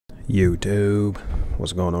YouTube,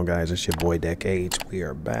 what's going on, guys? It's your boy Decades. We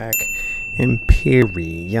are back,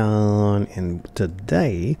 Empyrion, and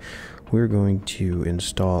today we're going to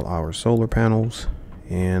install our solar panels,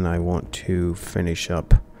 and I want to finish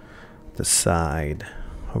up the side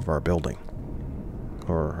of our building,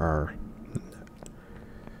 or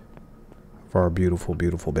our beautiful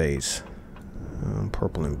base.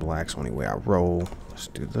 Purple and black's the only way I roll. Let's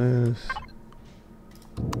do this.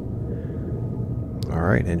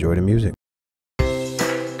 Alright, enjoy the music.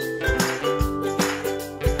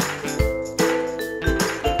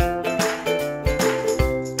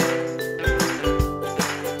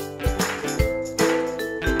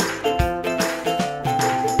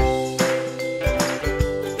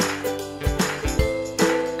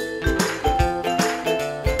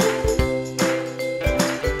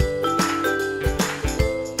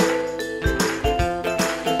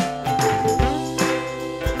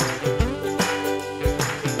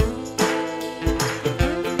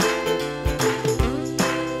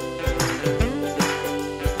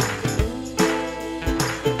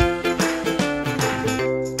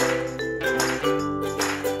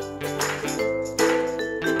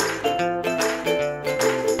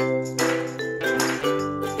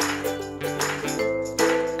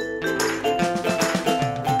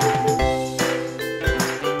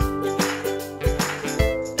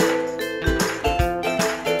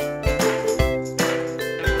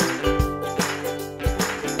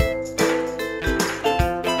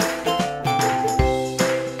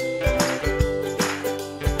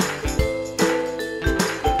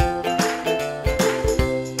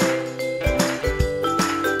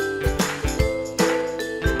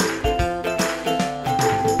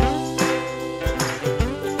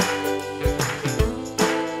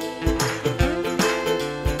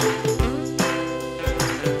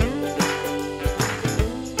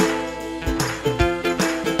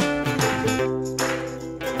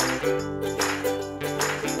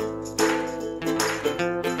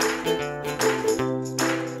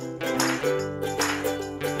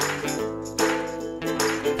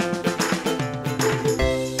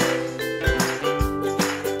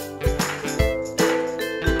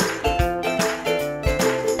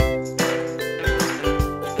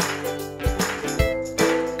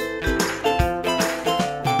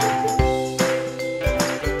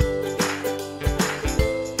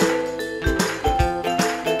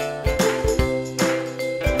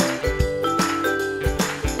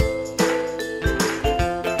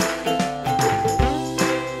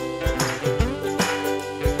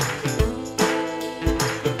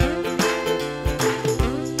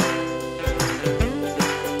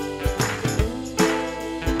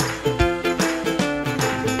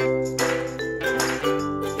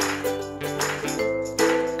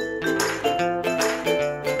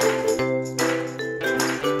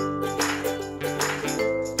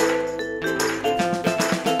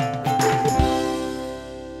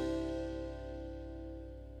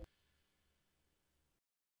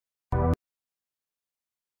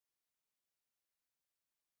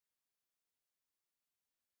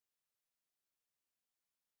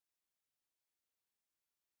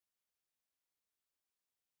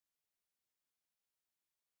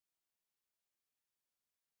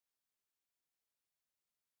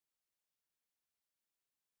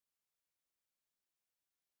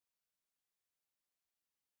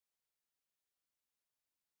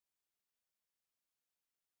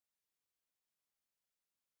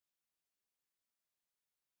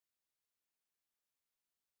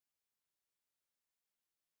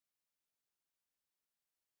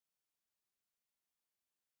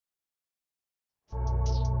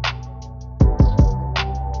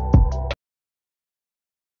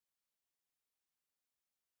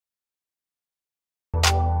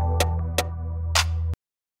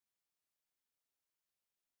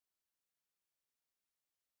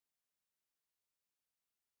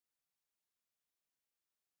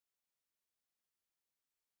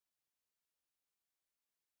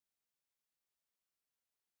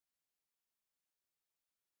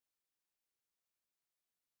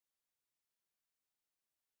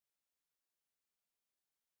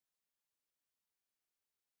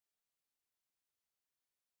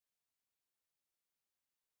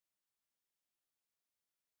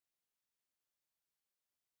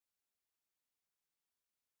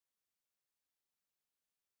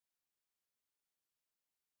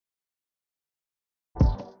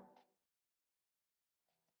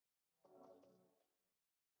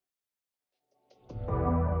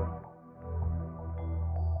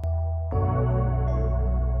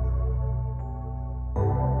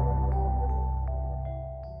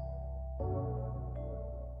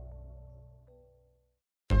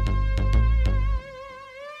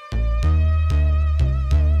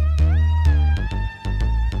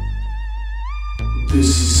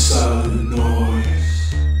 This is silent noise.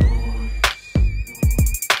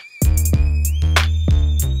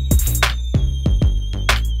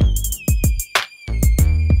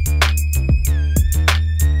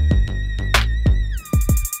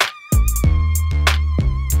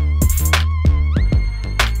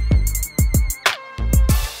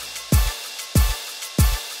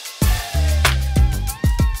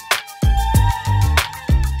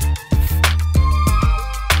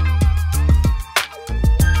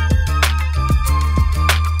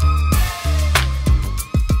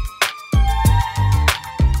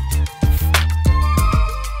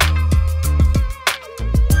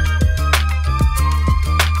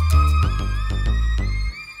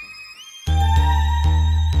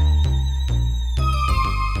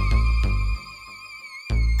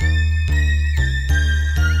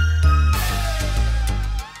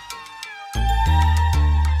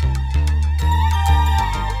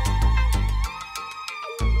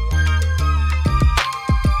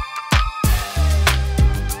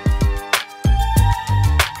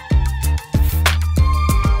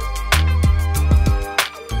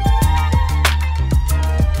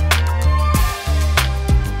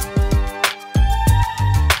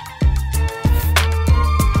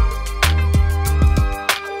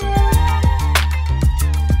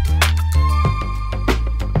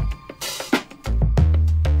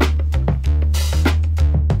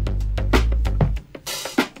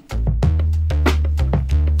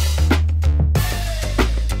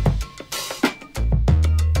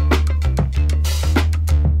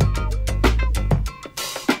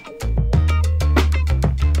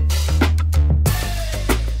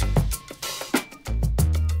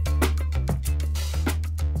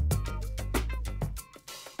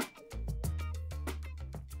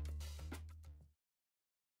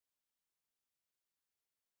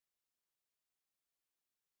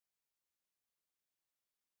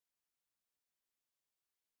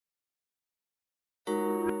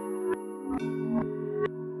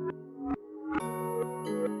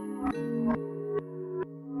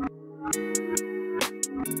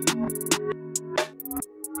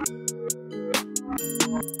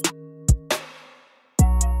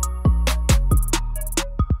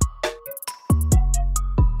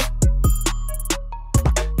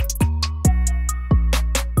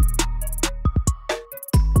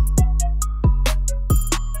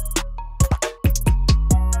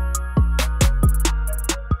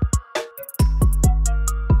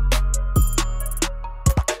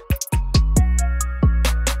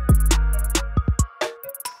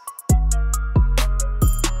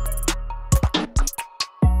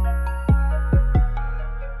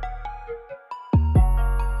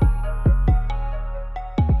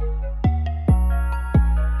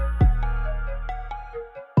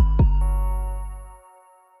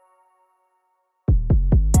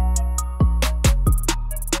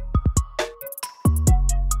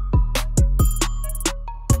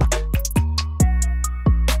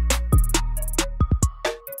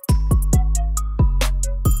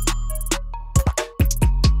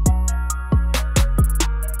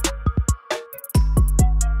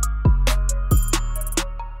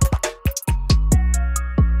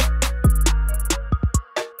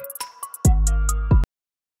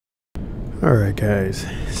 Alright guys,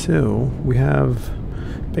 so we have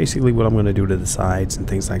basically what I'm going to do to the sides and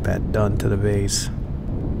things like that done to the base.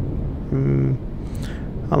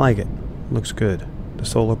 I like it. Looks good. The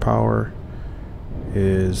solar power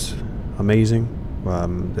is amazing.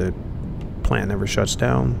 The plant never shuts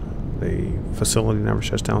down. The facility never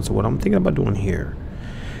shuts down. So what I'm thinking about doing here,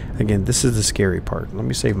 again, this is the scary part. Let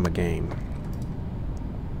me save my game.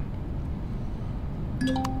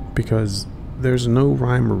 Because there's no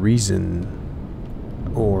rhyme or reason,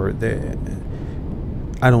 or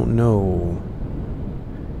I don't know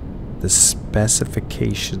the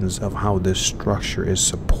specifications of how this structure is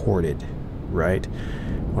supported, right?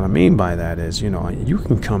 What I mean by that is, you know, you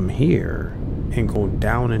can come here and go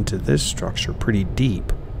down into this structure pretty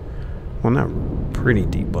deep. Well, not pretty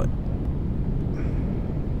deep, but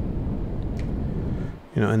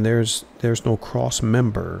you know, and there's no cross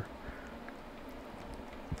member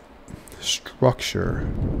structure.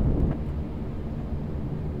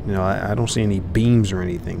 You know, I don't see any beams or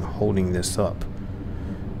anything holding this up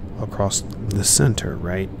across the center,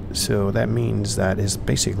 right? So that means that it's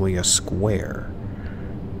basically a square,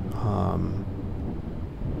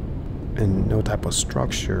 and no type of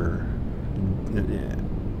structure,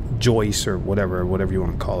 joist or whatever you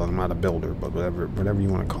want to call it. I'm not a builder, but whatever you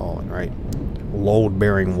want to call it, right?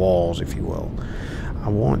 Load-bearing walls, if you will.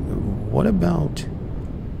 What about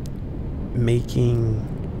making,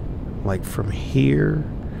 like, from here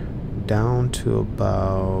down to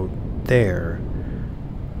about there.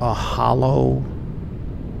 A hollow.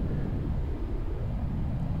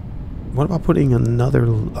 What about putting another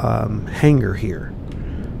hangar here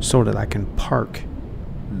so that I can park?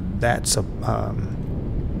 That's a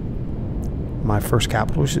my first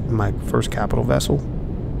capital vessel,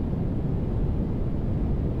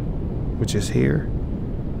 which is here.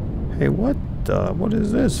 Hey, what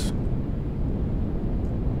is this?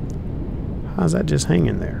 How's that just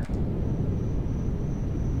hanging there?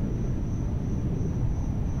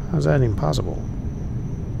 How's that even possible?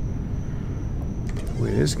 The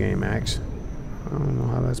way this game acts, I don't know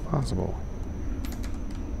how that's possible.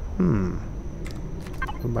 I'm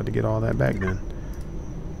about to get all that back then.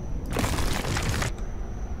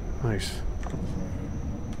 Nice.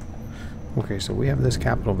 Okay, so we have this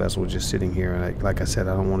capital vessel just sitting here, and like I said,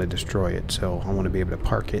 I don't want to destroy it, so I want to be able to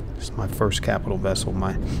park it. It's my first capital vessel,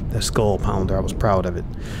 the skull pounder. I was proud of it.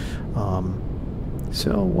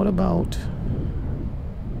 So what about?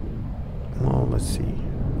 Well, let's see.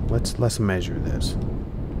 Let's measure this.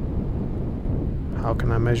 How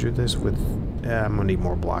can I measure this with? I'm gonna need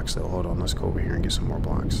more blocks though. Hold on, let's go over here and get some more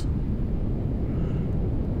blocks.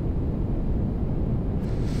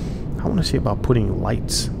 I want to see about putting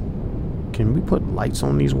lights. Can we put lights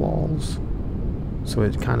on these walls so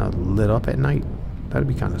it kind of lit up at night? That'd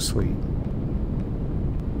be kind of sweet.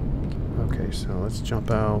 Okay, so let's jump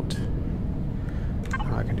out.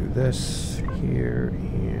 I can do this here,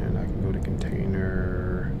 and I can go to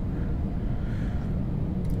container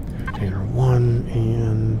 1,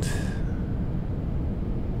 and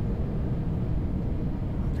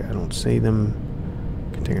okay, I don't see them.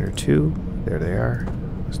 Container 2, there they are.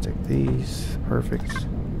 Let's take these. Perfect.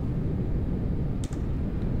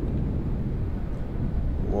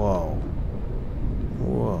 Whoa.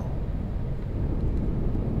 Whoa.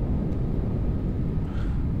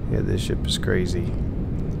 Yeah, this ship is crazy.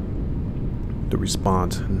 The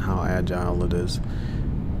response and how agile it is.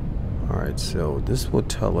 Alright, so this will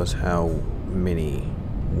tell us how many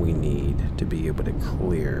we need to be able to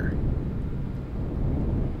clear.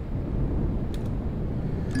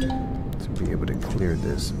 To be able to clear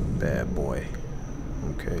this bad boy.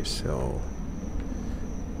 Okay, so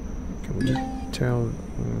can we tell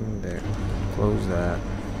there? Close that.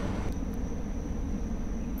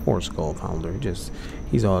 Poor skull pounder.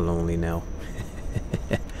 He's all lonely now.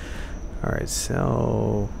 Alright,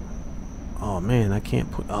 so oh man, I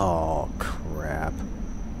can't put, oh crap.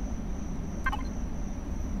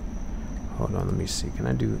 Hold on, let me see. Can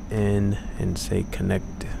I do N and say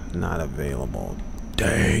connect not available?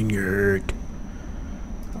 Dang it.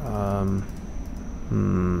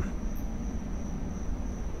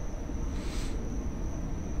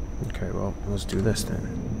 Okay, well, let's do this then.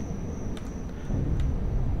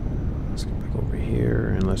 Let's get back over here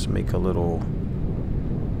and let's make a little.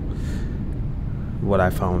 What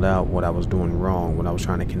I found out, what I was doing wrong when I was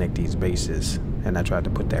trying to connect these bases, and I tried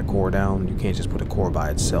to put that core down. You can't just put a core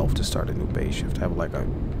by itself to start a new base. You have to have like a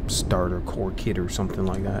starter core kit or something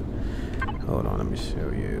like that. Hold on, let me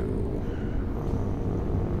show you.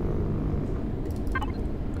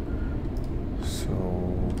 So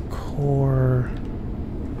core.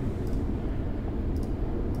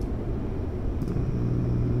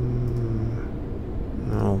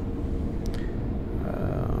 No.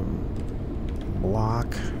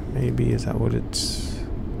 Block, maybe, is that what it's?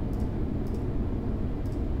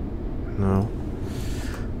 No.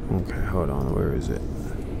 Okay, hold on, where is it?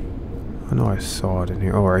 I know I saw it in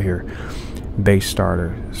here. Oh, right here. Base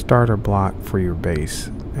starter. Starter block for your base.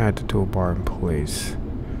 Add to toolbar in place.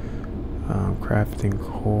 Crafting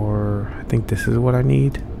core. I think this is what I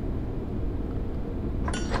need.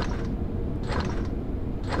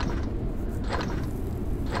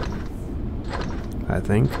 I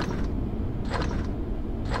think.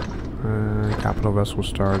 Capital vessel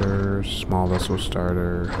starter, small vessel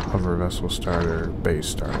starter, hover vessel starter, base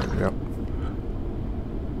starter. Yep.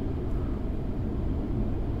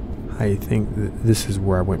 I think this is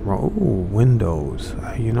where I went wrong. Oh, windows.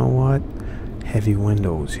 You know what? Heavy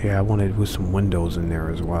windows. Yeah, I wanted with some windows in there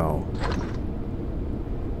as well.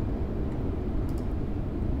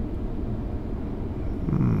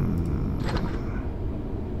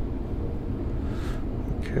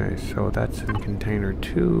 Okay, so that's in container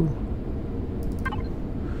 2.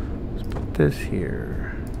 Let's put this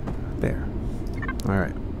here. There.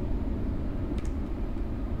 Alright.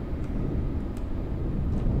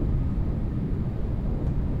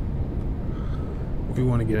 We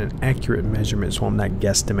want to get an accurate measurement so I'm not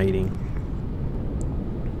guesstimating.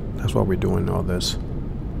 That's why we're doing all this.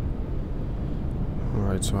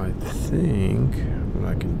 Alright, so I think what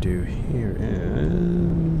I can do here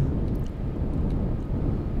is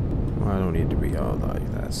I don't need to be all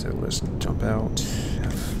like that, so let's jump out.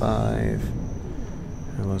 F5.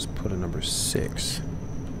 And let's put a number 6.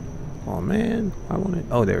 Oh man, I want it.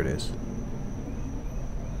 Oh, there it is.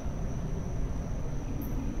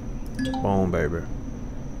 Boom, baby.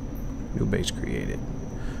 New base created.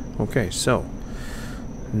 Okay, so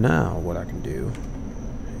now what I can do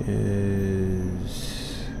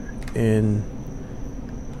is what do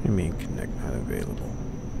you mean connect not available?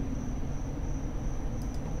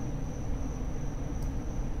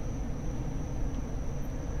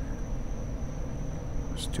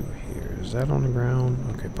 Let's do here. Is that on the ground?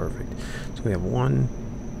 Okay, perfect. So we have 1,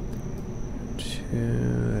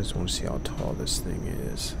 2. I just want to see how tall this thing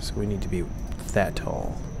is. So we need to be that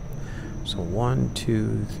tall. So 1,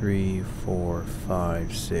 2, 3, 4,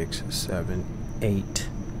 5, 6, 7, 8,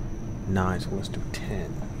 9. So let's do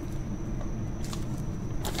 10.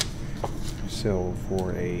 So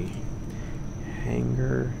for a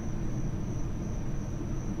hangar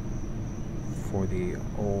for the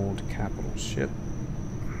old capital ship,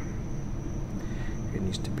 it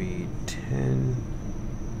needs to be 10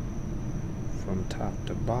 from top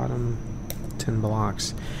to bottom, 10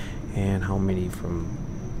 blocks, and how many from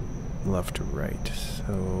left to right?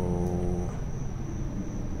 So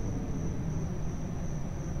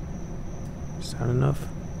is that enough?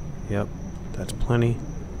 Yep, that's plenty.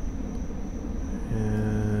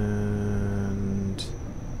 And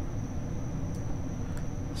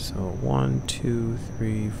so 1, 2,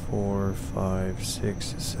 3, 4, 5,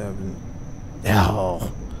 6, 7.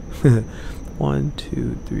 Oh. 1,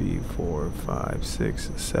 2, 3, 4, 5,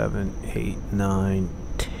 6, 7, 8, 9,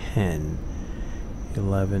 10,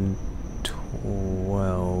 11,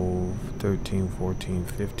 12, 13, 14,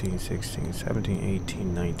 15, 16, 17,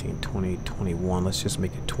 18, 19, 20, 21. Let's just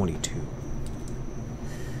make it 22.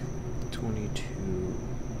 22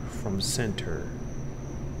 from center,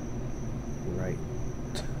 right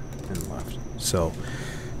and left. So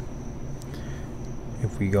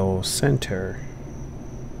if we go center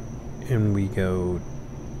and we go,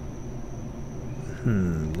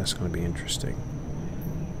 that's going to be interesting.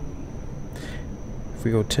 If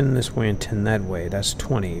we go 10 this way and 10 that way, that's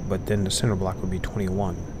 20, but then the center block would be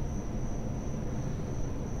 21.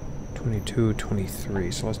 22,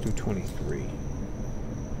 23, so let's do 23.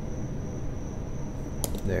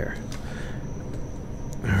 There.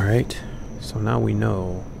 Alright, so now we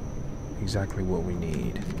know exactly what we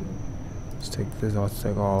need. Let's take this, let's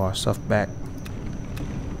take all our stuff back.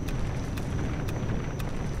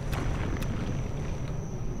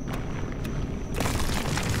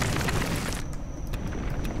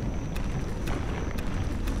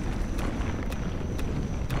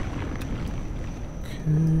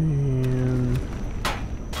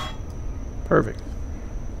 Perfect.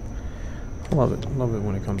 Love it. Love it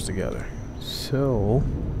when it comes together. So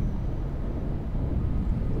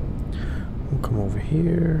we'll come over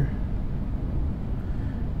here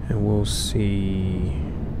and we'll see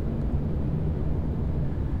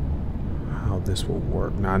how this will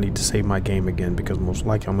work. Now I need to save my game again because most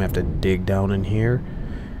likely I'm gonna have to dig down in here,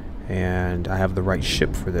 and I have the right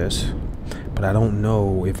ship for this, but I don't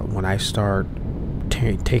know if when I start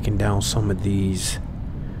taking down some of these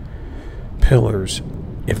pillars,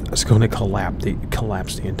 if it's going to collapse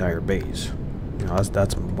the entire base. You know,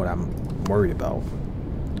 that's what I'm worried about.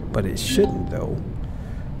 But it shouldn't, though,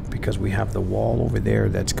 because we have the wall over there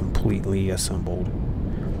that's completely assembled.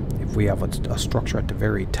 If we have a structure at the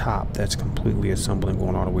very top that's completely assembled and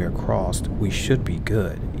going all the way across, we should be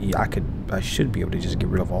good. I should be able to just get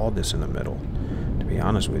rid of all this in the middle, to be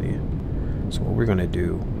honest with you. So what we're going to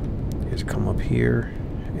do is come up here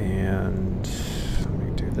and let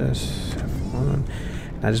me do this. F1.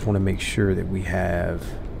 And I just want to make sure that we have,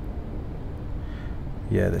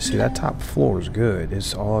 yeah, see that top floor is good.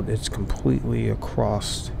 It's completely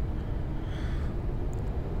across.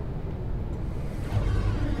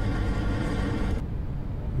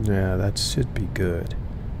 Yeah, that should be good.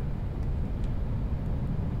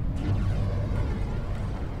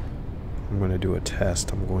 I'm going to do a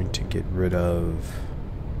test. I'm going to get rid of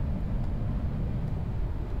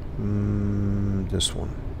this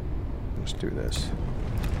one. Let's do this.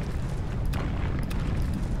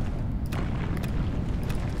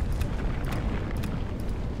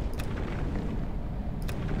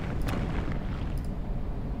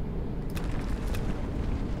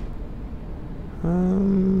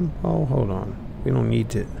 Oh, hold on. We don't need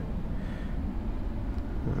to.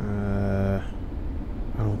 I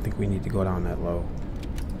don't think we need to go down that low.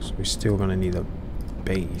 So we're still gonna need a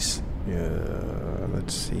base.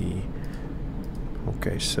 Let's see.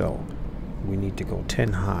 Okay, so we need to go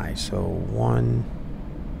 10 high. So 1,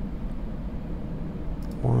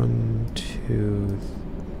 2,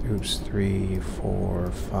 oops, 3,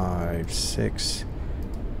 4, 5, 6,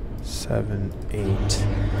 7, 8,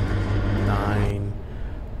 9,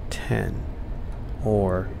 10.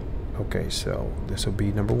 Or, okay, so this will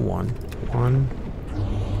be number 1.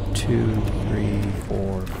 1, 2, 3,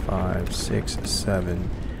 4, 5, 6, 7,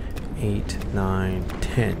 8, 9,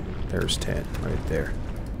 10. There's 10 right there.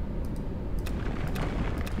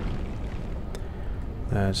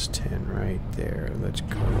 That's 10 right there. Let's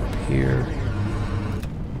go up here.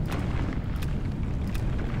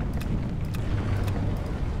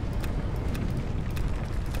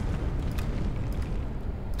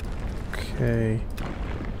 Okay.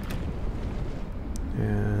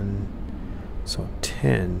 And so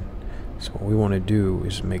 10. So what we want to do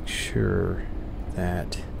is make sure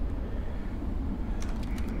that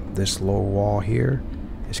this lower wall here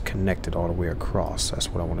is connected all the way across. That's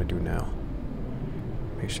what I want to do now.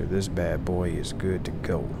 Make sure this bad boy is good to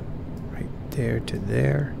go. Right there to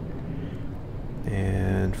there.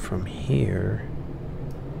 And from here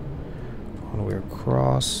all the way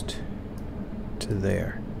across to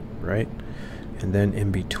there, right? And then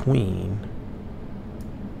in between,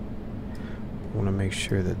 I want to make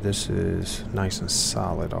sure that this is nice and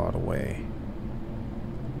solid all the way.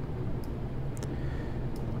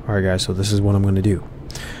 Alright guys, so this is what I'm going to do.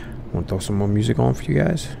 I'm going to throw some more music on for you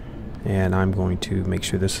guys. And I'm going to make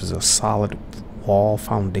sure this is a solid wall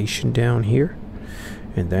foundation down here.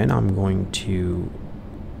 And then I'm going to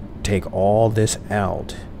take all this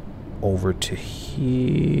out over to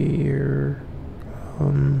here.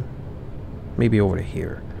 Maybe over to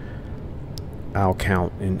here. I'll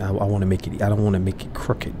count, and I want to make it. I don't want to make it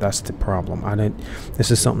crooked. That's the problem. This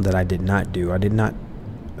is something that I did not do. I did not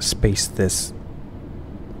space this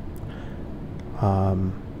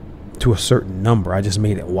to a certain number. I just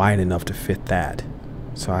made it wide enough to fit that.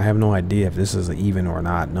 So I have no idea if this is an even or an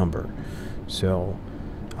odd number. So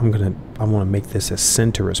I want to make this as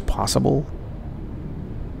center as possible.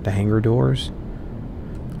 The hangar doors.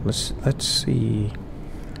 Let's see.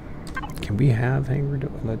 Can we have hangar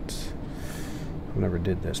doors? I've never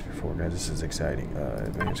did this before, guys. This is exciting.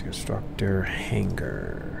 Advanced constructor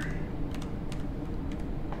hangar.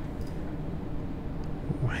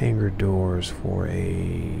 Hangar doors for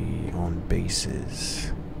on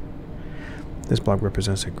bases. This block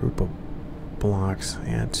represents a group of blocks.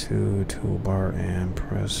 Add to toolbar and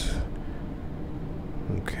press.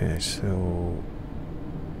 Okay, so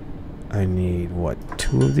I need what?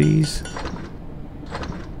 2 of these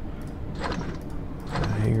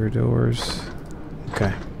hangar doors.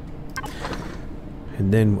 Okay,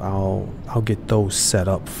 and then I'll get those set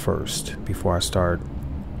up first before I start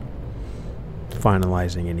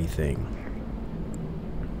finalizing anything.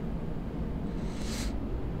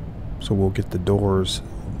 So we'll get the doors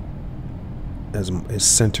as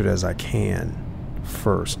centered as I can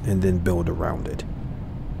first, and then build around it.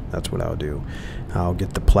 That's what I'll do. I'll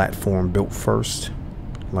get the platform built first,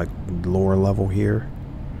 like lower level here,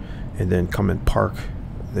 and then come and park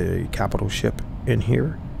the capital ship in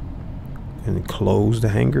here and close the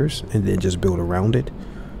hangars, and then just build around it,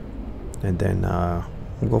 and then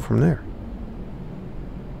we'll go from there.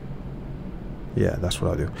 Yeah, that's what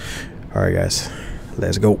I'll do. Alright guys,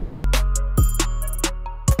 let's go.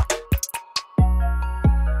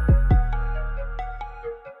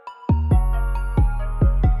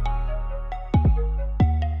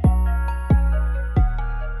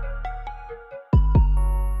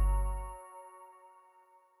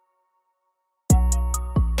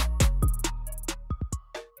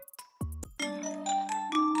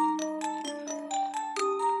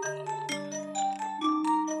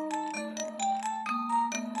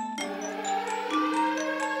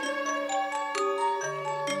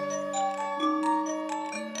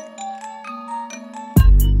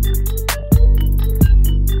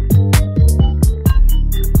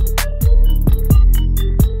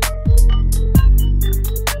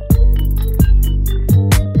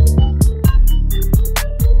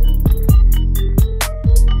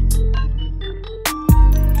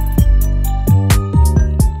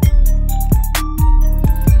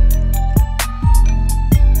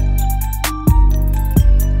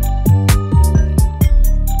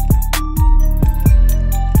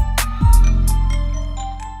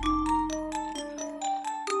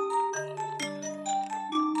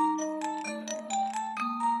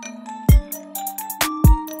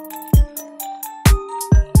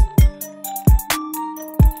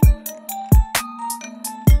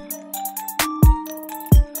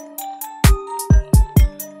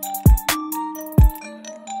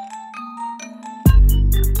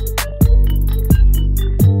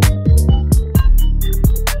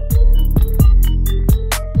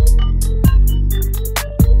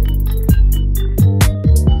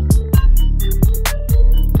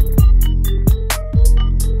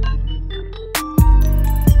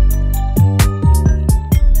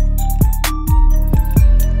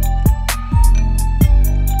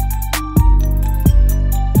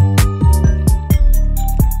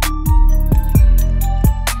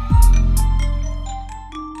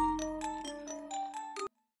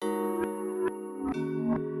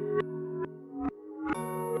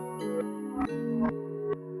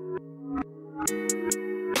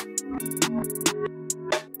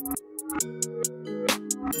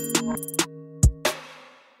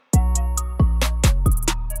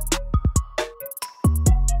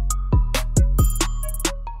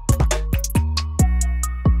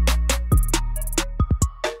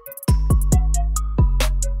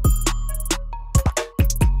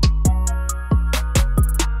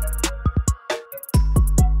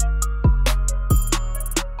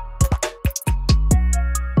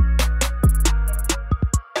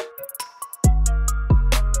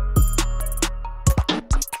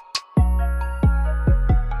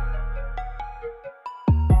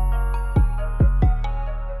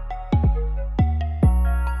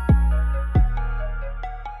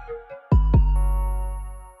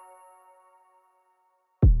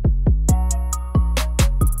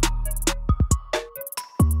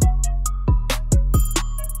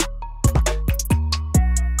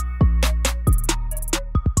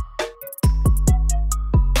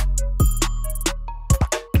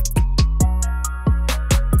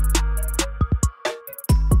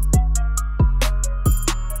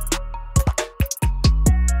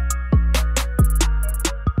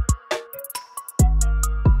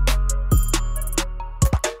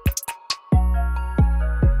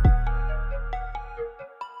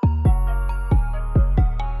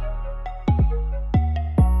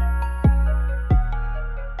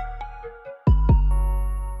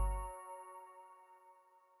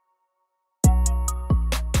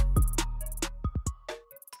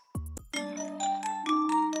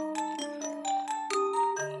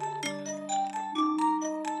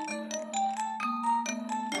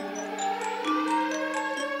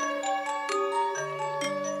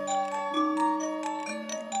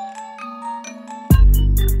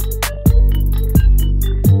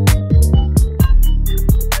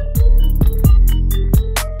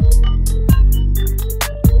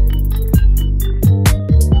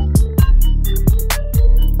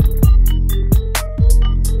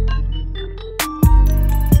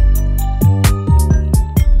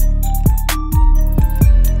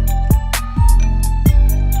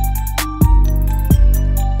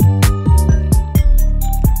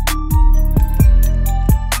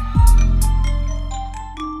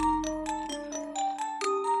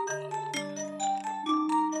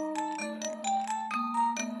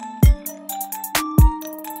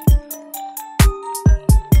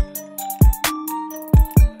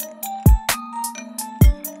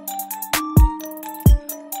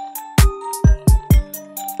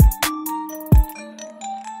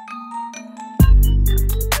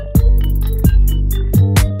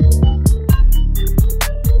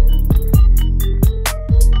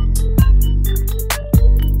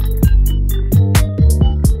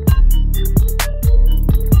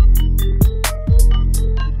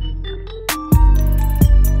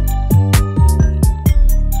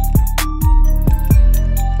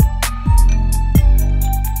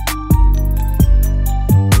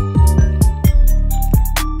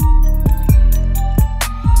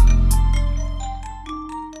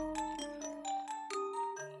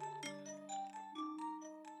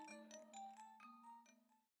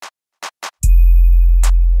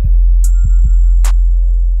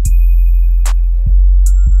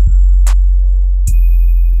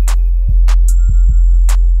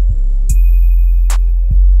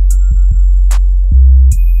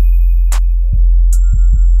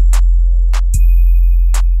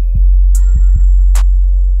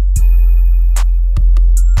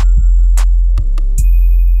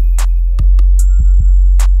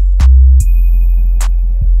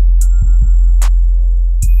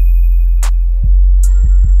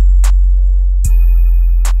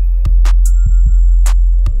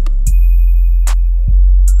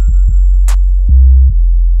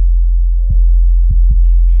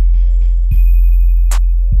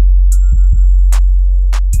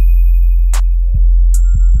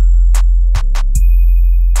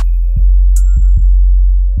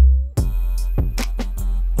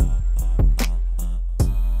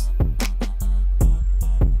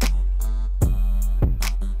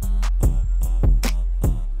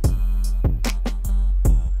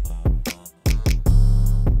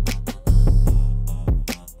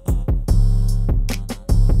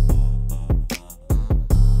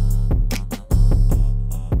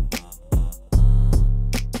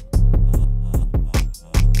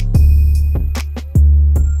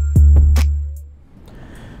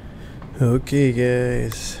 Okay,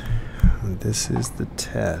 guys, this is the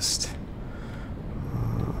test.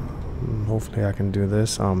 Hopefully I can do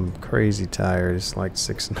this. I'm crazy tired. It's like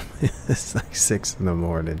it's like 6 in the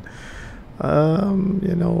morning.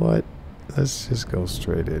 You know what? Let's just go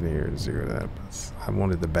straight in here and see what happens. I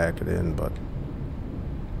wanted to back it in, but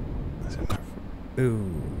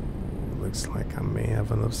ooh, looks like I may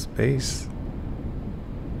have enough space.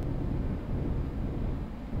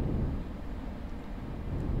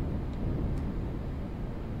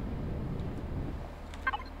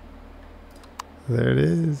 There it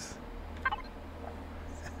is.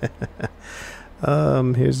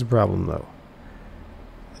 Here's the problem though.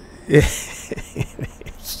 Here's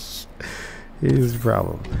the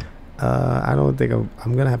problem. I don't think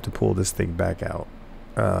I'm gonna have to pull this thing back out,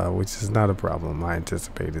 which is not a problem. I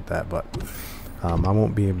anticipated that, but I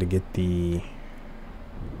won't be able to get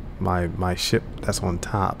my ship that's on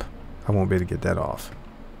top. I won't be able to get that off.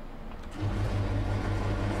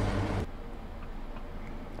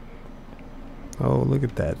 Oh, look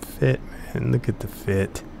at that fit, man. Look at the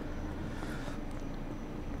fit.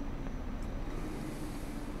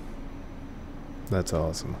 That's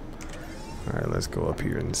awesome. Alright, let's go up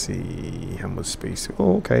here and see how much space.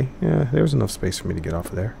 Oh, okay. Yeah, there's enough space for me to get off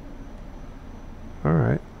of there.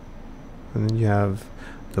 Alright. And then you have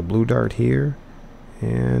the blue dart here.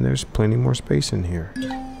 And there's plenty more space in here.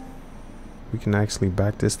 We can actually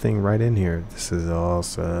back this thing right in here. This is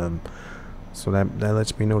awesome. So that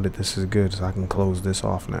lets me know that this is good. So I can close this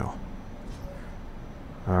off now.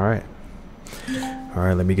 Alright.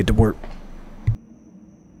 Alright, let me get to work.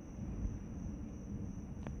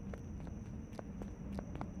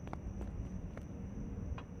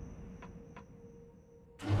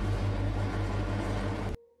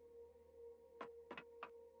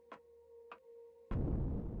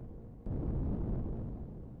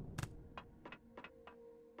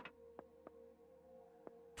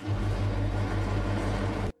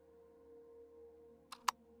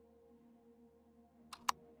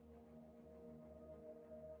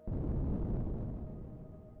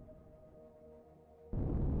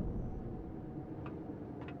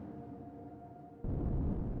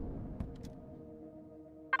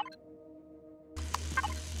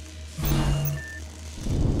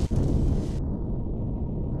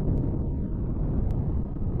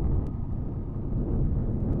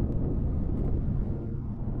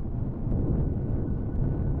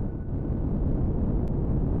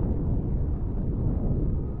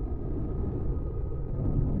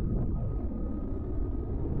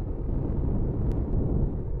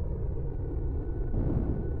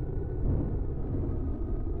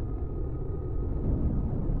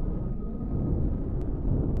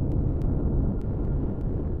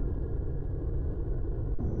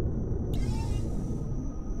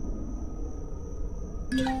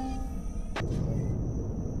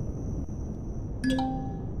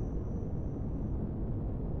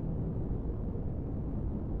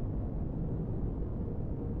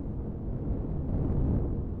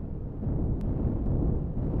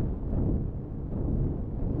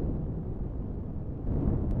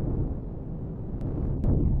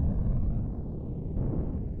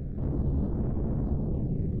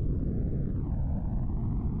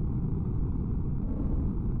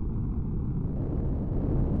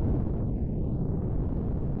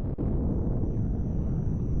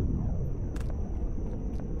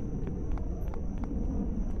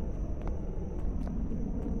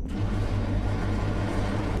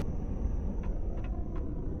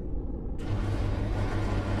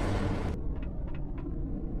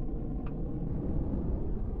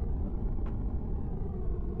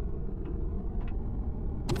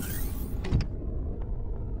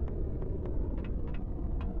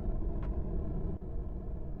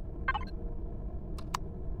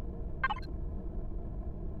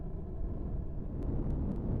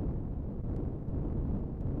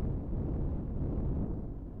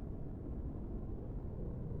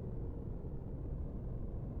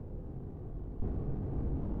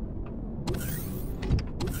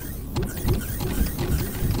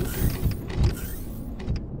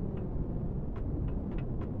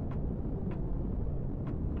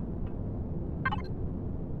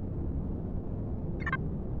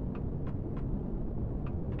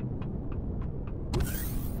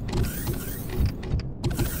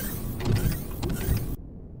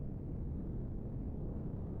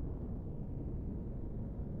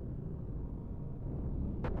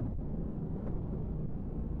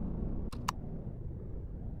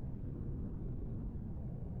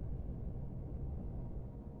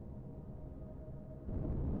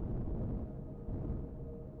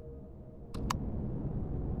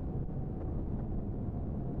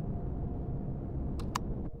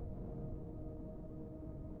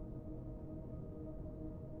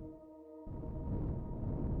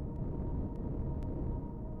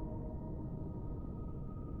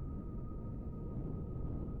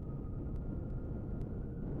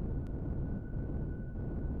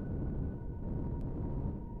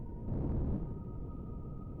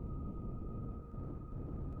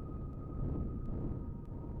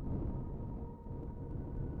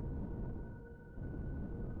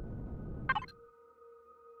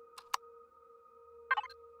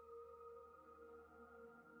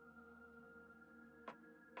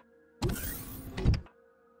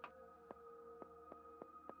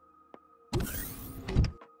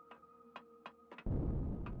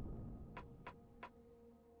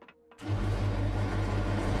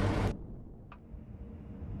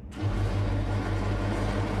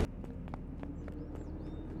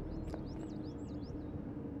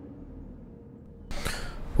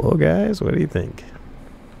 Well, guys, what do you think?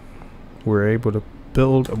 We're able to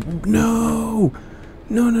build a... No!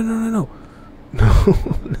 No, no, no, no, no. No,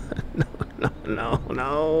 no, no, no,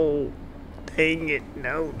 no. Dang it.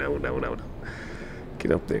 No, no, no, no, no.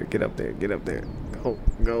 Get up there, get up there, get up there. Go,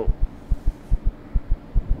 go.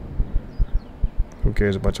 Who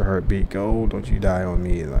cares about your heartbeat? Go, don't you die on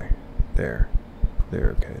me. Like, there.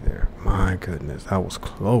 There, okay, there. My goodness, that was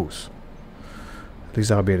close. At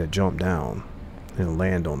least I'll be able to jump down and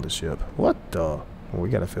land on the ship. What the? Well, we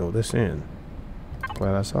gotta fill this in.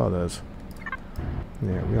 Glad I saw this.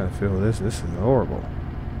 Yeah, we gotta fill this. This is horrible.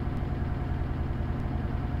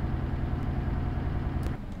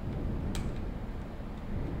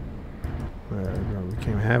 There we go. We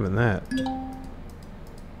can't be having that.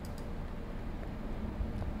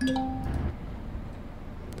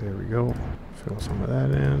 There we go. Fill some of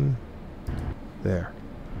that in. There.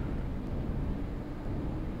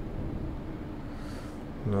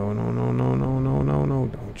 No, no, no, no, no, no, no, no.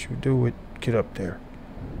 Don't you do it. Get up there.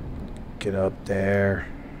 Get up there.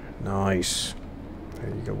 Nice. There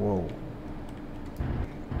you go. Whoa.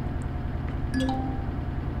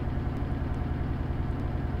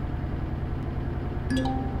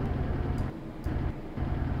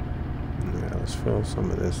 Yeah, let's fill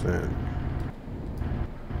some of this in.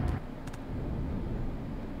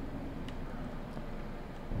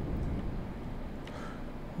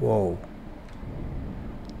 Whoa.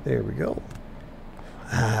 There we go.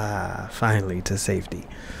 Ah, finally to safety.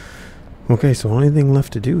 Okay, so only thing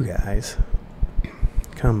left to do, guys.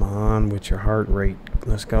 Come on with your heart rate.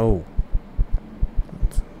 Let's go.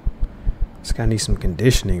 This guy needs some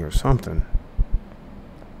conditioning or something.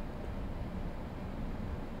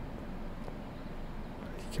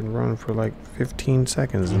 He can run for like 15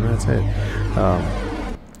 seconds and that's it.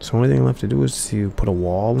 So only thing left to do is to put a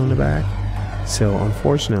wall in the back. So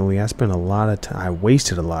unfortunately, I spent a lot of time. I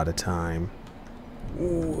wasted a lot of time.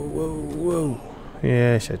 Whoa, whoa, whoa.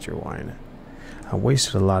 Yeah, shut your whining. I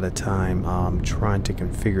wasted a lot of time trying to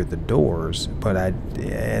configure the doors, but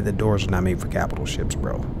the doors are not made for capital ships,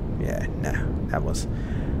 bro. Yeah, nah, that was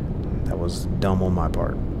dumb on my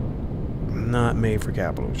part. Not made for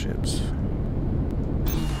capital ships.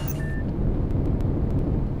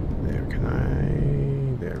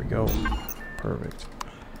 There we go. Perfect.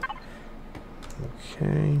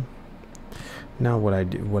 Okay. Now what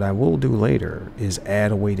I will do later is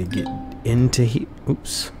add a way to get into here.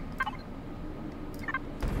 Oops.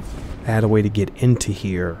 Add a way to get into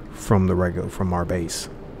here from our base.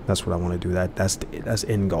 That's what I want to do. That's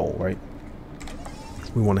end goal, right?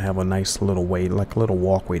 We want to have a nice little way, like a little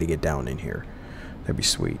walkway to get down in here. That'd be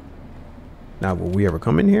sweet. Now, will we ever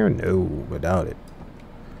come in here? No, without it.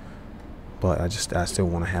 But I still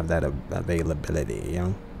want to have that availability, you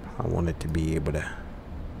know? I want it to be able to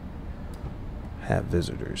have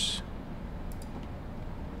visitors,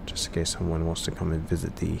 just in case someone wants to come and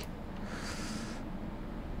visit the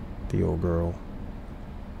old girl.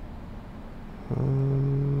 I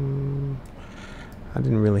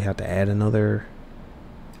didn't really have to add another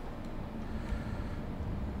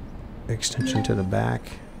extension to the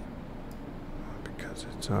back because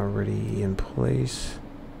it's already in place.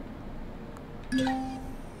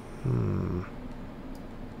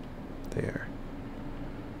 There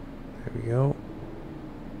we go.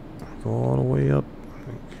 Go all the way up.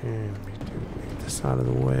 Okay, let me move this out of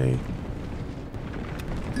the way.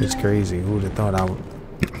 It's crazy. Who would have thought I would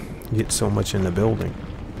get so much in the building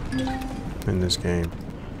in this game?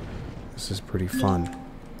 This is pretty fun.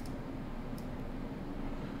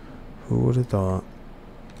 Who would have thought?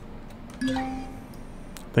 I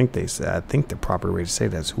think the proper way to say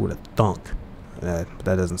that is who would have thunk. But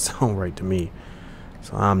that doesn't sound right to me.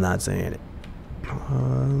 So I'm not saying it.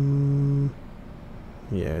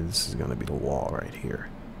 Yeah, this is gonna be the wall right here.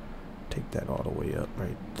 Take that all the way up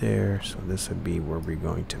right there. So this would be where we're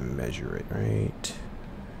going to measure it, right?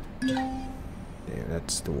 There,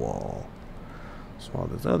 that's the wall. So all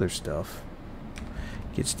this other stuff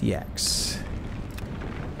gets the X.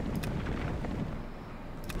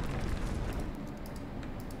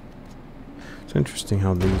 It's interesting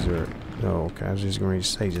how these are. Oh, okay, I was just going to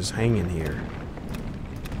say, just hanging here.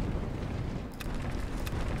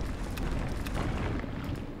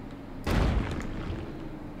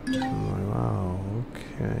 Wow,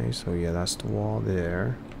 okay, so yeah, that's the wall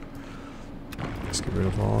there. Let's get rid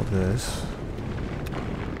of all this.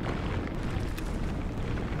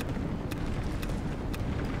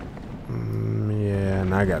 Yeah,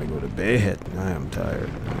 and I gotta go to bed. I am tired.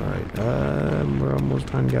 Alright, we're almost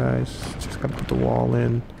done, guys. Just gotta put the wall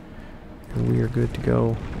in, and we are good to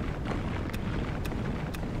go.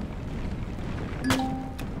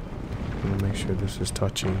 I'm gonna make sure this is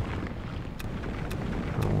touching.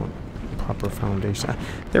 I want proper foundation.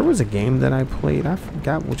 There was a game that I played, I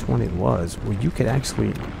forgot which one it was, where you could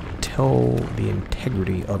actually tell the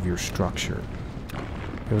integrity of your structure.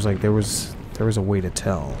 It was like there was a way to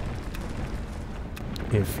tell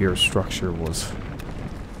if your structure was,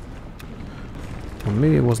 well,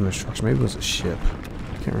 maybe it wasn't a structure, maybe it was a ship.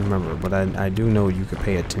 I can't remember, but I do know you could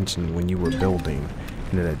pay attention when you were building,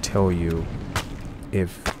 and it'd tell you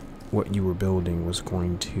if what you were building was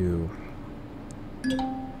going to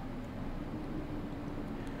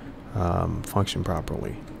function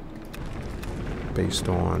properly based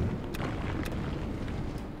on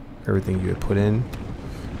everything you had put in.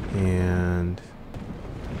 And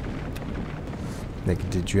like,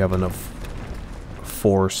 did you have enough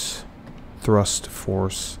thrust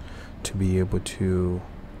force to be able to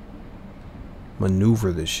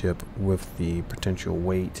maneuver the ship with the potential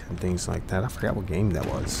weight and things like that? I forgot what game that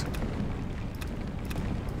was.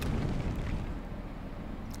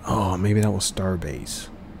 Oh, maybe that was Starbase.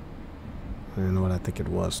 I don't know what I think it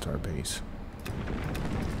was, Starbase.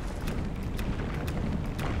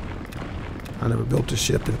 I never built a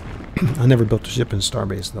ship in I never built a ship in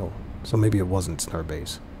Starbase though, so maybe it wasn't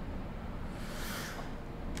Starbase.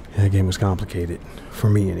 Yeah, that game was complicated for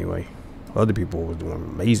me anyway. Other people were doing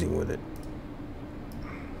amazing with it.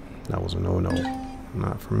 That was a no-no,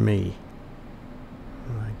 not for me.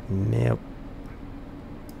 Like, nope.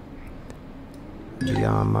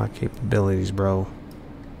 Beyond my capabilities, bro.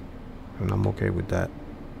 And I'm okay with that.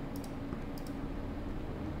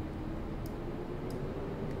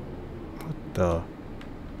 What the?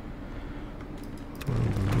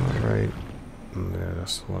 Alright. Yeah,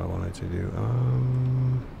 that's what I wanted to do.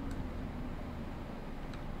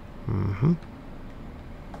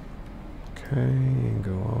 Okay, and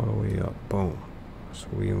go all the way up. Boom. That's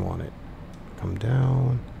where we want it. Come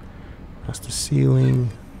down. That's the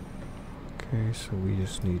ceiling. Okay, so we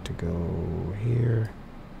just need to go here.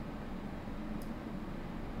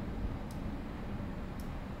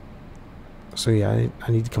 So yeah,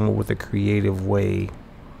 I need to come up with a creative way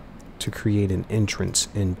to create an entrance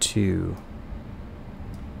into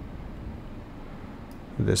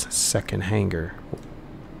this second hangar.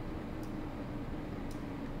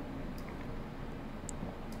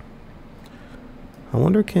 I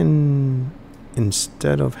wonder,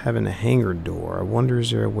 instead of having a hangar door, I wonder,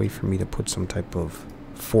 is there a way for me to put some type of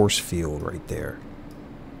force field right there?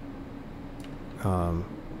 The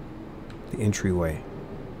entryway.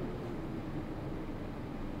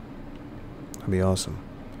 That'd be awesome.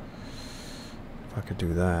 If I could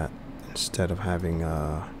do that instead of having,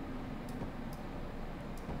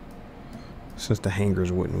 since the hangars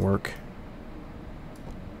wouldn't work.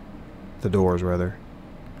 The doors, rather.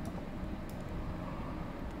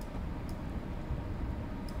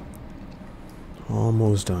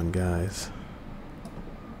 Almost done, guys.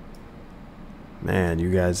 Man,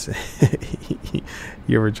 you guys,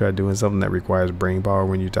 you ever try doing something that requires brain power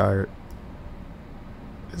when you're tired?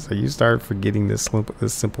 So you start forgetting the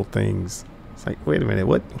simple things. It's like, wait a minute,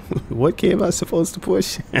 what key am I supposed to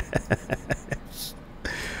push?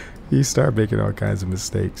 You start making all kinds of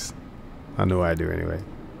mistakes. I know I do anyway.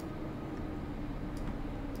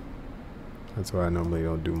 That's why I normally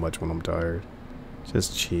don't do much when I'm tired.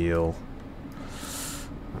 Just chill.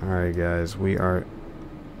 Alright guys, we are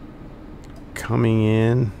coming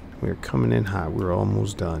in. We're coming in hot. We're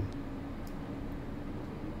almost done.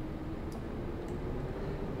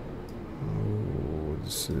 Oh,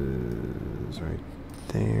 this is right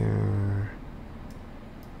there.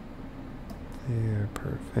 There,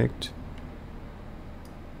 perfect.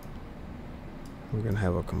 We're gonna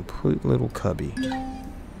have a complete little cubby.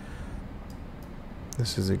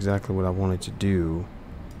 This is exactly what I wanted to do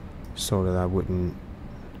so that I wouldn't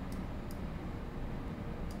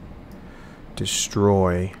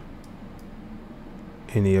destroy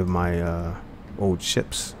any of my old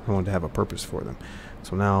ships. I wanted to have a purpose for them.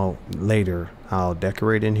 So now later I'll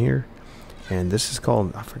decorate in here, and this is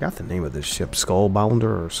called, I forgot the name of this ship, Skull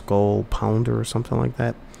Bounder or Skull Pounder or something like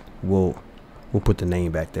that. We'll put the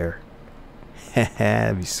name back there.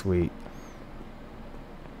 That'd be sweet.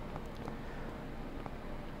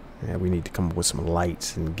 Yeah, we need to come up with some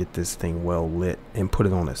lights and get this thing well lit and put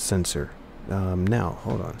it on a sensor. Now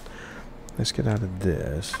hold on. Let's get out of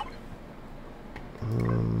this.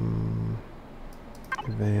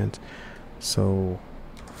 Advance. So,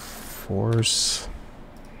 force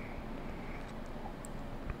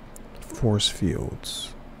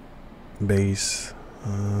fields. Base.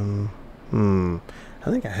 I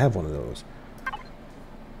think I have one of those.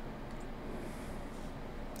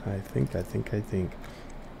 I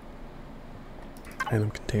Item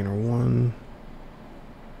container 1.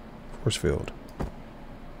 Force field.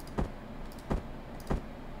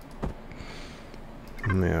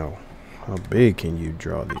 Now, how big can you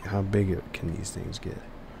draw the? How big can these things get?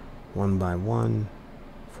 1 by 1.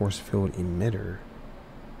 Force field emitter.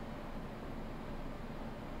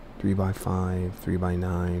 3 by 5, 3 by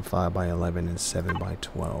 9, 5 by 11, and 7 by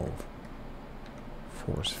 12.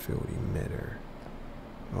 Force field emitter.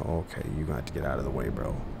 Oh, okay, you got to get out of the way,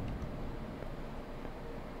 bro.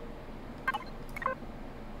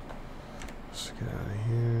 Let's get out of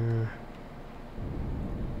here.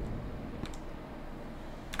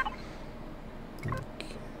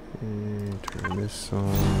 Okay, turn this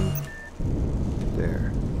on.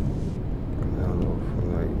 There. Now go for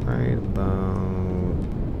like right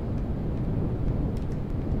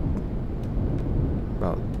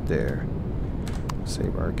about there.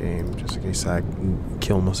 Save our game just in case I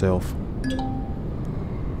kill myself.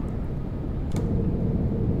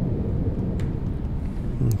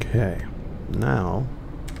 Okay, now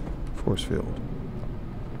force field.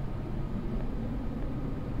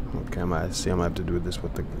 Okay, I'm gonna have to do this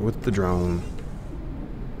with the drone.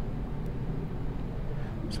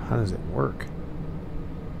 So how does it work?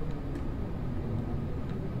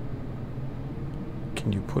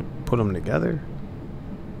 Can you put them together?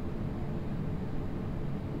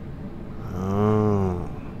 Oh.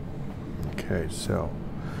 Okay, so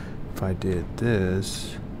if I did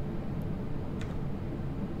this.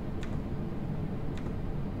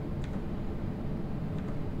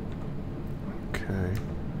 Okay.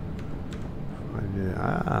 If I did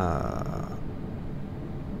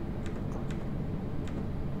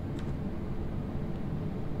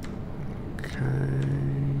okay.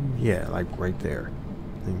 Yeah, like right there.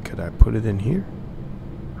 And could I put it in here?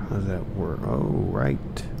 How does that work? Oh, right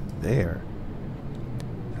there.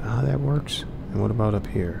 How that works? And what about up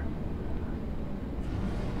here?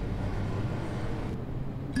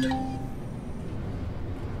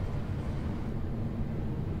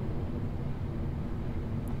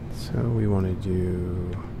 So we want to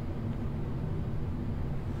do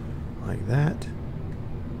like that.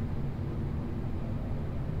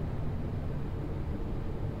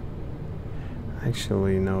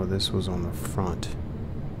 Actually, no, this was on the front.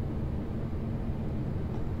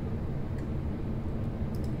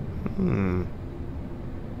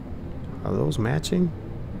 Are those matching?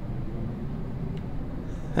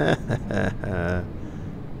 That's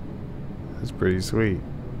pretty sweet.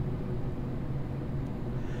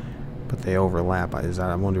 But they overlap.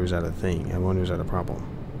 I wonder, is that a thing? I wonder, is that a problem?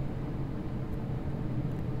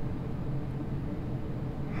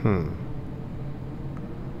 Can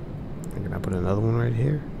I put another one right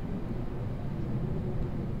here?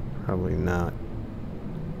 Probably not.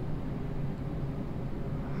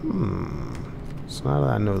 So now that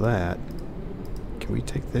I know that, can we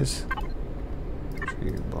take this?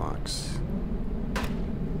 Tree blocks.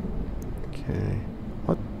 Okay.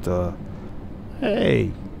 What the?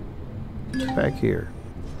 Hey! Get back here.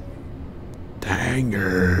 Dang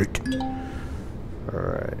it!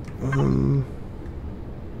 Alright.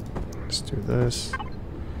 Let's do this.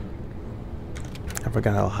 I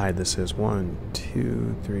forgot how high this is. 1,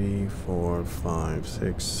 2, 3, 4, 5,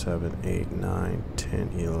 6, 7, 8, 9,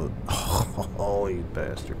 10, 11. Oh, you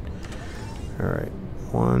bastard. Alright.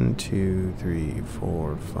 1, 2, 3,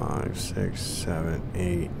 4, 5, 6, 7,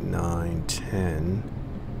 8, 9, 10,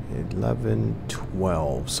 11,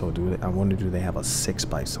 12. So I wonder, do they have a 6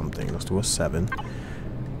 by something? Let's do a 7.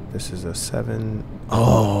 This is a 7.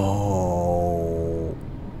 Oh.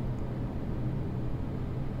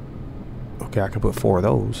 Okay, I could put 4 of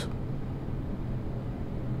those.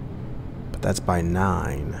 But that's by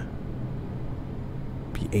 9.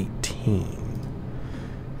 Be 18.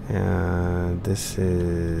 And this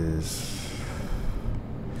is...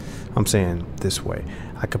 I'm saying this way.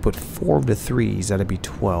 I could put 4 of the 3s. That'd be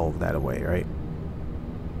 12 that way, right?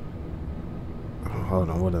 Oh, hold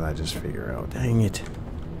on. What did I just figure out? Dang it.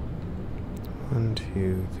 1,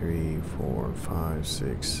 2, 3, 4, 5,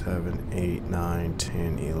 6, 7, 8, 9,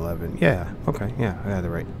 10, 11. Yeah, okay, yeah, I got it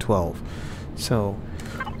right. 12. So,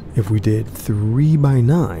 if we did 3 by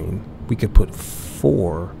 9, we could put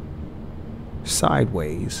 4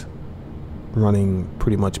 sideways, running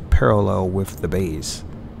pretty much parallel with the base.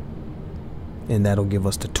 And that'll give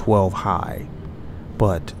us the 12 high.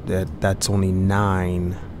 But that's only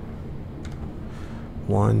 9.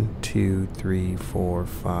 1, 2, 3, 4,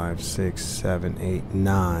 5, 6, 7, 8,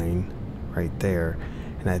 9 right there.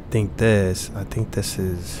 And I think this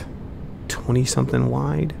is 20 something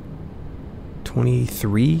wide.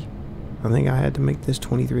 23. I think I had to make this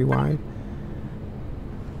 23 wide.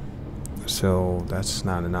 So that's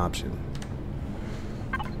not an option.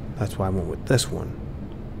 That's why I went with this one.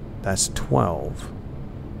 That's 12.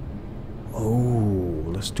 Oh,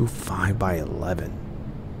 let's do 5 by 11.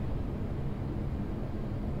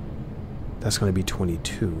 That's going to be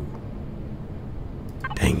 22.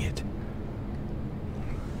 Dang it.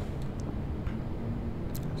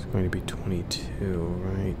 It's going to be 22,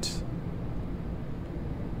 right?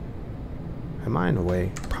 Am I in the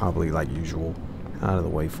way? Probably like usual. Out of the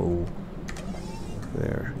way, fool.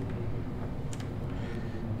 There.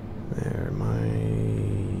 There,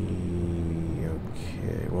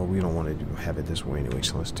 okay, well, we don't want to have it this way anyway,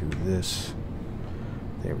 so let's do this.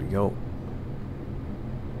 There we go.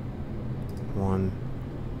 1,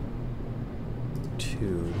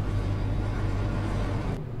 2.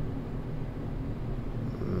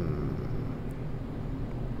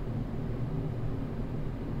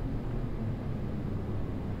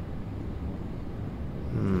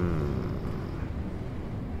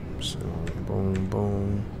 So, boom,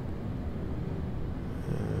 boom.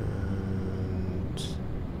 And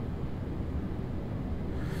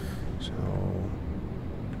so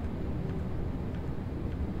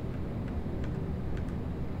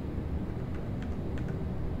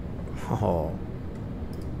oh,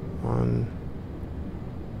 1,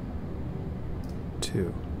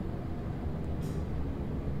 2.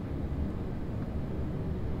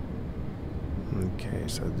 Okay,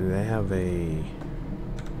 so do they have a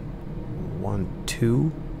 1,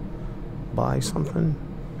 2 by something?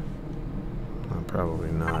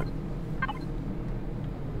 Probably not.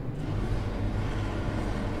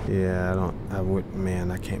 Yeah, I would,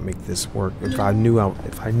 man, I can't make this work. If I knew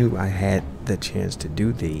I had the chance to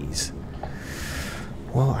do these,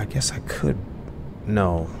 well, I guess I could.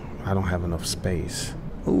 No, I don't have enough space.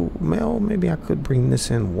 Ooh, well, maybe I could bring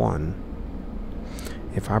this in 1.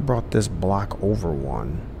 If I brought this block over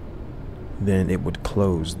 1, then it would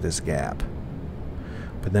close this gap.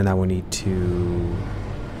 But then I would need to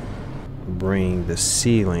bring the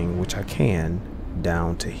ceiling, which I can,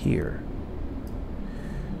 down to here.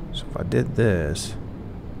 So if I did this,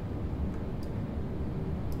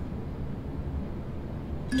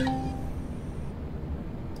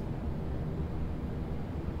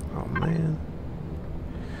 oh man,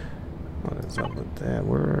 what is up with that?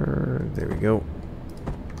 There we go.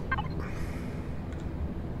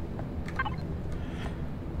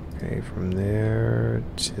 Okay, from there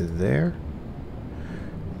to there.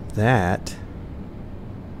 That,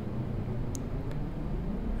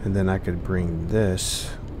 and then I could bring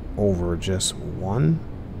this over just 1,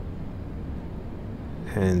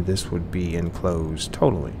 and this would be enclosed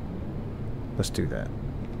totally. Let's do that.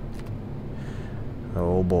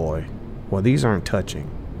 Oh boy. Well, these aren't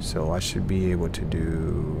touching, so I should be able to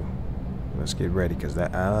do, let's get ready, because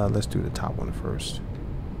that let's do the top one first.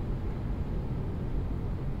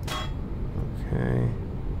 Okay,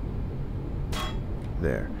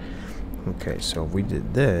 there. Okay, so if we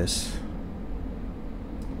did this,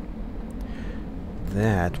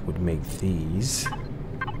 that would make these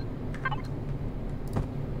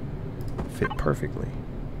fit perfectly,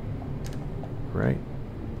 right?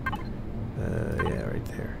 Yeah, right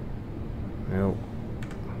there. Nope.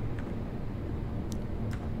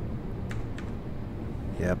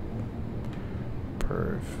 Yep.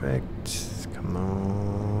 Perfect. Come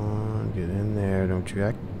on, get in there, don't you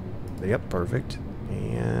act. Yep, perfect.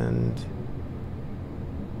 And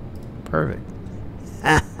perfect.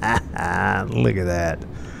 Look at that.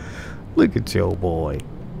 Look at your boy.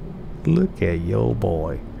 Look at your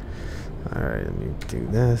boy. Alright, let me do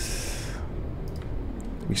this.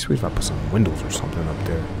 It'd be sweet if I put some windows or something up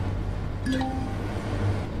there.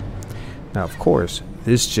 Now, of course,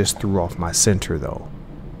 this just threw off my center though,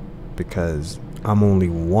 because I'm only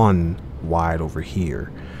 1 wide over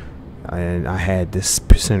here. And I had this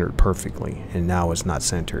centered perfectly, and now it's not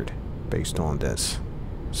centered based on this.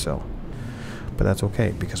 So, but that's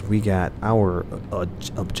okay, because we got our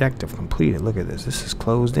objective completed. Look at this. This is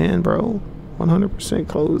closed in, bro. 100%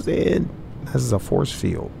 closed in. This is a force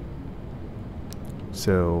field,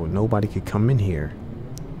 so nobody could come in here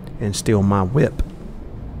and steal my whip.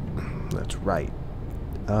 That's right.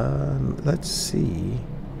 Let's see.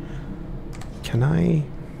 Can I?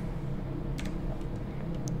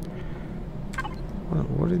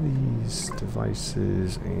 What are these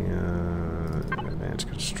devices and advanced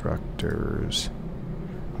constructors?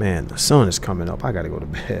 Man, the sun is coming up. I gotta go to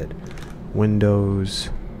bed.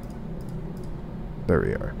 Windows. There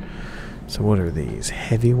we are. So what are these?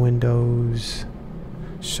 Heavy windows,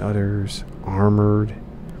 shutters, armored,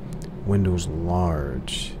 windows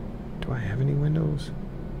large. Do I have any windows?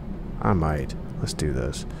 I might. Let's do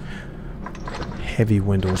this. Heavy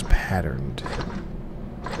windows patterned.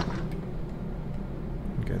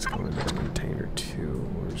 it's going to container 2.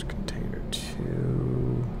 Where's container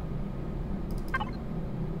 2?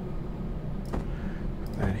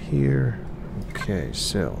 That here. Okay,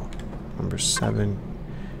 so number 7.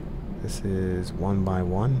 This is 1 by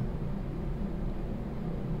 1.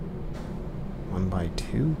 1 by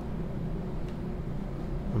 2.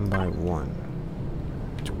 1 by 1.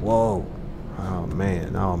 Whoa. Oh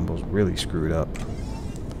man, I almost really screwed up.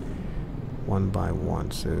 1 by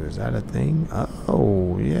 1. So is that a thing?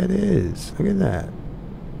 Oh, yeah it is. Look at that.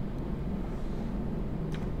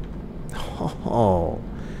 Oh.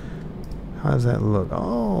 How does that look?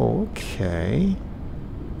 Oh, okay.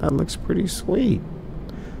 That looks pretty sweet.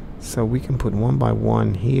 So we can put 1 by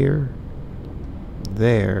 1 here,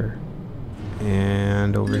 there,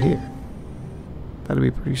 and over here. That'll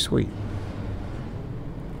be pretty sweet.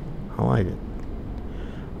 I like it.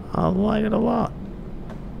 I like it a lot.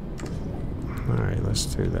 Alright, let's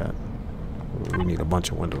do that. We need a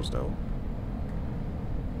bunch of windows though.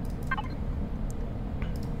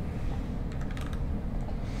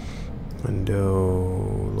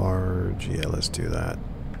 Window, large, yeah, let's do that.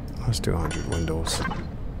 Let's do 100 windows.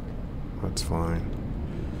 That's fine.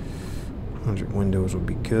 100 windows would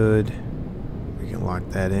be good. We can lock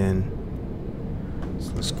that in.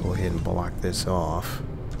 So let's go ahead and block this off.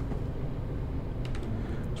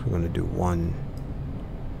 So we're going to do 1.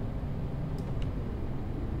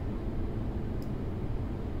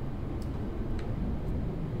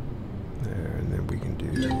 There, and then we can do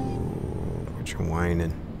what you're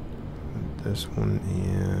whining. This one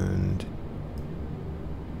and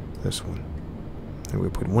this one. And we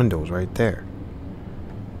put windows right there.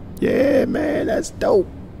 Yeah, man, that's dope.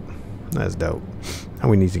 That's dope. Now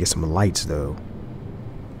we need to get some lights though.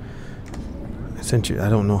 Essentially, I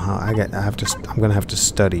don't know how I'm gonna have to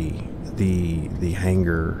study the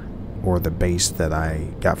hangar or the base that I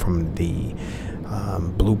got from the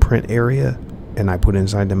blueprint area and I put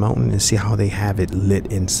inside the mountain and see how they have it lit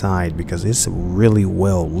inside, because it's really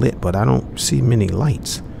well lit, but I don't see many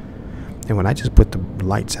lights. And when I just put the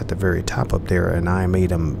lights at the very top up there and I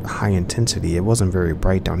made them high intensity, it wasn't very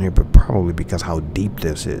bright down here, but probably because how deep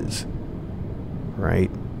this is, right?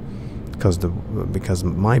 Because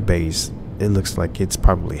my base, it looks like it's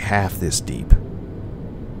probably half this deep.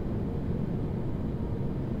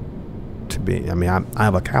 To be, I mean, I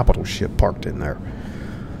have a capital ship parked in there.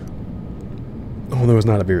 Although it's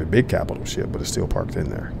not a very big capital ship, but it's still parked in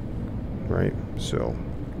there, right? So,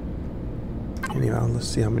 anyhow, let's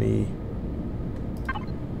see how many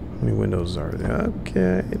windows are there.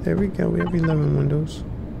 Okay, there we go. We have 11 windows.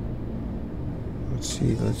 Let's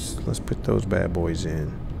see. Let's put those bad boys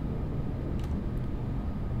in.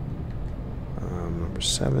 Number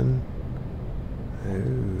 7. Oh,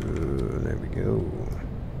 there we go.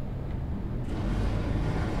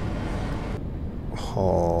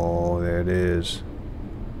 Oh, there it is.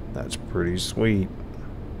 That's pretty sweet.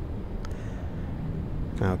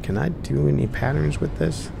 Now, can I do any patterns with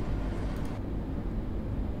this?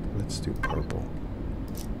 Let's do purple.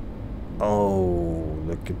 Oh,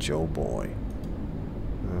 look at your boy.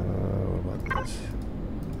 What about this?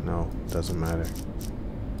 No, doesn't matter.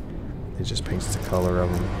 It just paints the color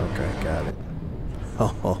of them. Okay, got it.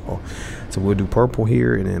 Oh, so we'll do purple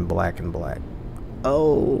here and then black and black.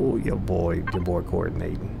 Oh, your boy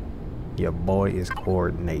coordinating. Your boy is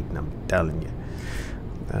coordinating, I'm telling you.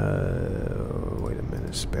 Wait a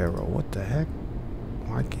minute, Sparrow. What the heck?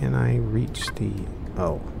 Why can't I reach the...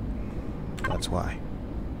 Oh, that's why.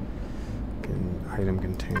 Item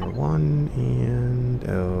container 1 and...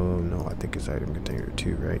 Oh, no, I think it's item container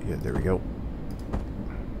 2, right? Yeah, there we go.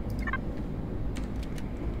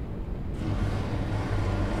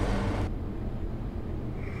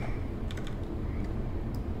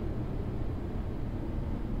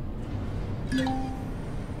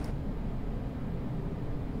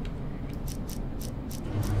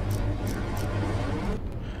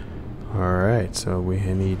 Alright, so we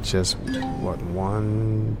need just, what,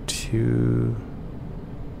 1, 2...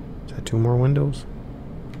 Is that 2 more windows?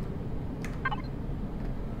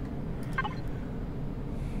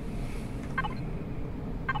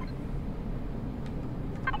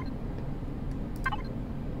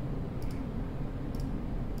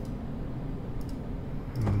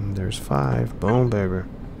 There's 5. Boom, baby.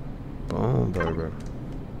 Boom, baby.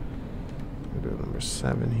 We'll do number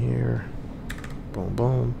 7 here. Boom,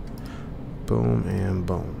 boom. Boom and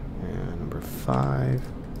boom. And number 5.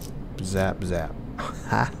 Zap, zap.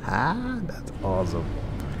 Ha ha! That's awesome.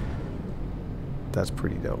 That's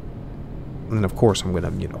pretty dope. And of course, I'm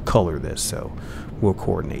gonna, color this, so we'll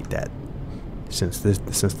coordinate that. Since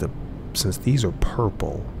these are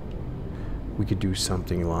purple, we could do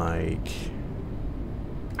something like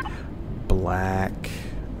black.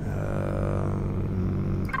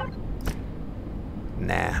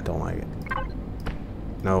 Nah, don't like it.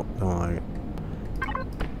 Nope, don't like it.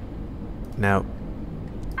 Nope.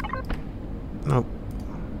 Nope.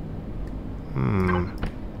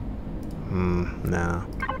 Nah.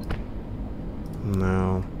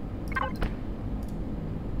 No.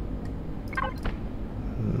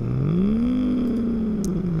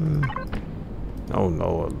 Oh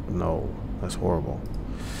no, no. That's horrible.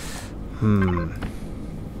 Hey,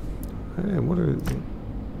 what are...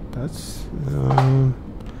 That's... let me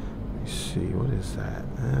see, what is that?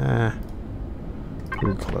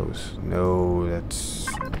 Too close. No, that's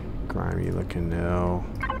grimy looking. No.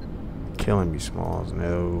 Killing me, Smalls.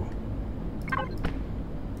 No.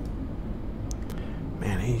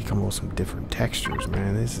 Man, I need to come up with some different textures,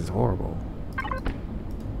 man. This is horrible.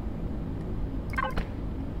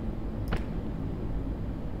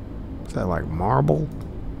 Is that like marble?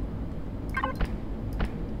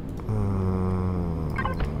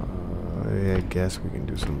 Yeah, I guess we can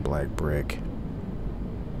do some black brick.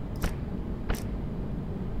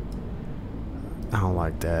 I don't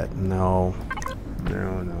like that. No.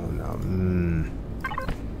 No, no, no.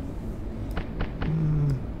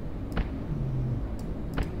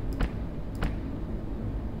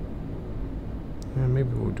 Yeah, maybe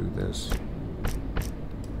we'll do this.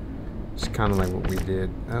 It's kind of like what we did.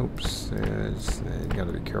 Oops. You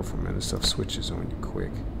gotta be careful, man. This stuff switches on you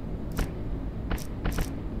quick.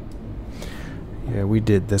 Yeah, we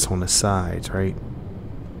did this on the sides, right?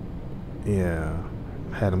 Yeah.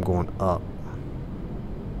 Had them going up.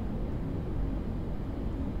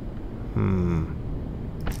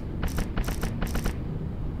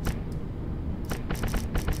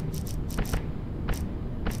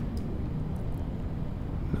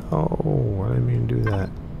 No, I didn't mean to do that.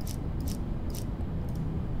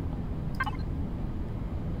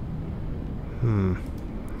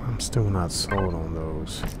 I'm still not sold on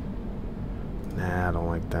those. Nah, I don't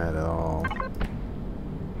like that at all.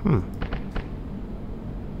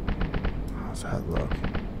 How's that look?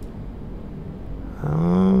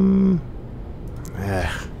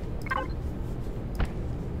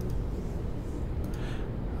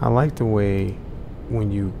 I like the way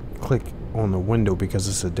when you click on the window, because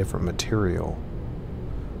it's a different material,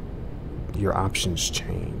 your options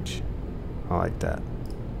change. I like that.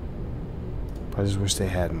 I just wish they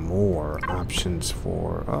had more options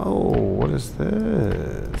for... Oh, what is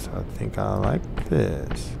this? I think I like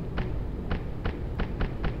this.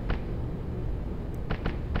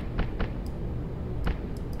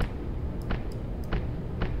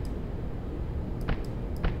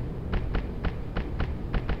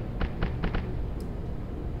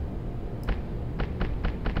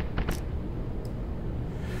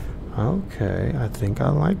 Okay, I think I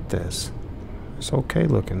like this. It's okay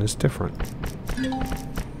looking, it's different.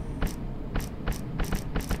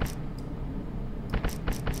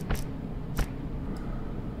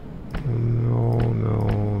 No,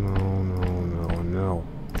 no, no, no, no, no.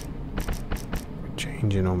 You're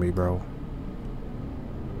changing on me, bro.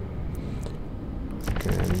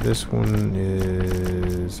 Okay, and this one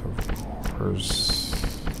is, of course,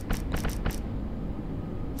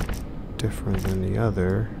 different than the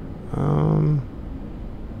other.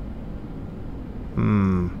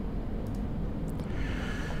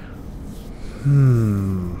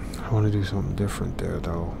 I want to do something different there,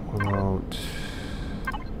 though. What about...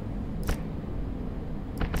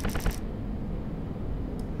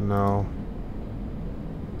 No.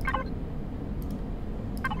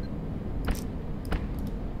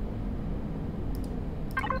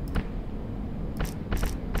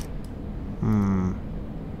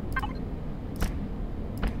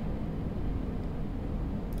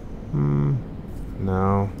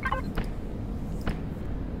 No.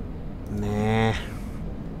 Nah. I'm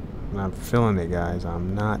not feeling it, guys.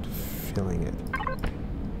 I'm not feeling it.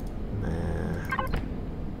 Nah.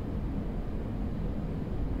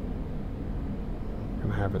 I'm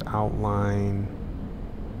gonna have it outline.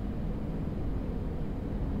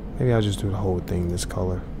 Maybe I'll just do the whole thing this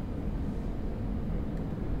color.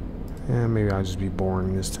 Yeah, maybe I'll just be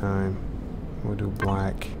boring this time. We'll do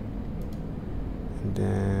black. And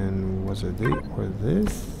then, was it this or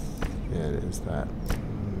this? Yeah, it is that.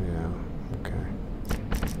 Yeah, okay.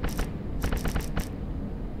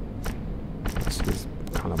 This is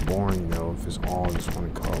kind of boring though if it's all just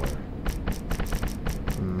one color.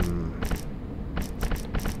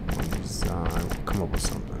 One design, we'll come up with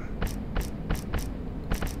something.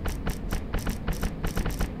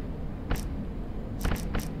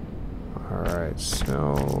 Alright,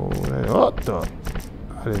 so, what the?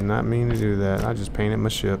 I did not mean to do that. I just painted my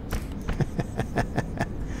ship.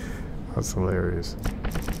 That's hilarious.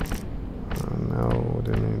 No,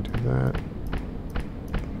 didn't mean to do that.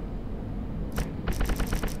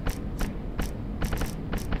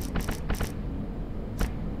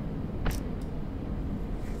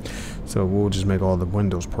 So we'll just make all the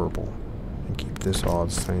windows purple and keep this all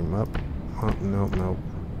the same up. Oh, nope, nope.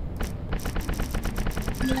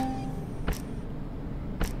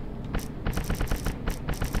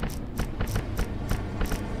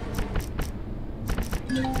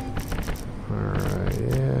 Alright,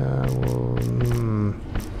 yeah, well,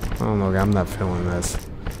 I don't know, I'm not feeling this.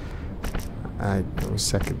 I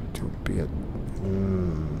wish I could do be a,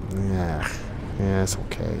 yeah, it's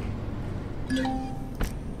okay.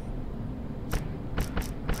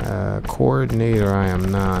 Coordinator I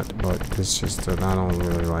am not, but it's just that I don't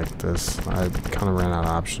really like this. I kind of ran out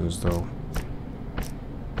of options though.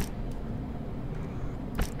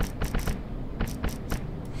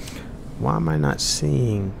 Why am I not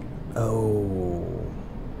seeing? Oh.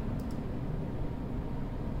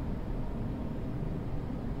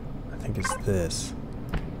 I think it's this.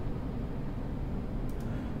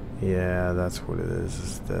 Yeah, that's what it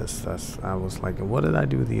is this. I was like, what did I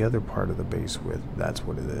do the other part of the base with? That's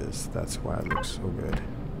what it is. That's why it looks so good.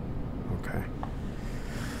 Okay.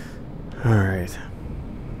 Alright.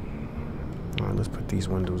 Alright, let's put these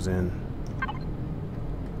windows in.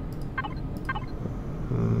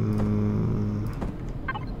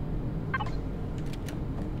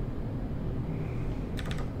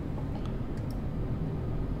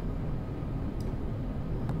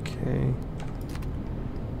 Okay.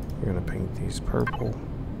 We're gonna paint these purple.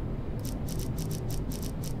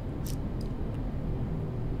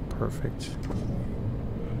 Perfect.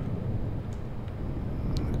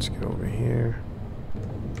 Let's get over here.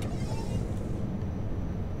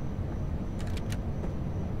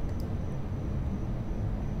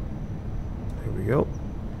 There we go.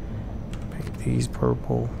 Paint these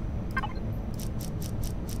purple.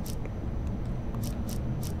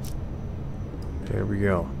 There we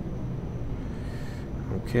go.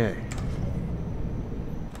 Okay.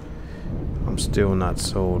 I'm still not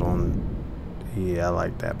sold on. Yeah, I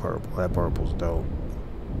like that purple. That purple's dope.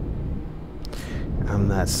 I'm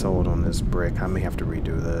not sold on this brick. I may have to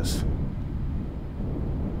redo this.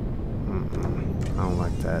 I don't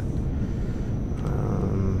like that.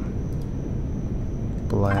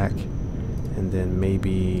 Black. And then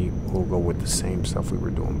maybe we'll go with the same stuff we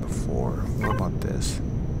were doing before. What about this?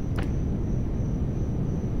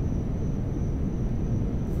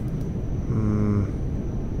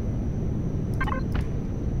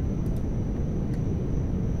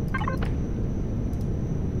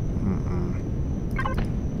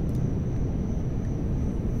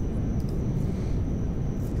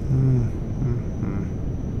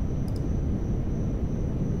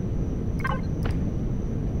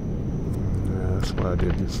 That's what I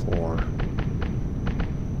did before.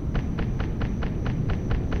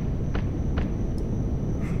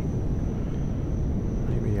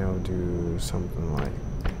 Maybe I'll do something like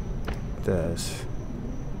this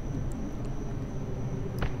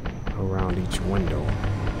around each window.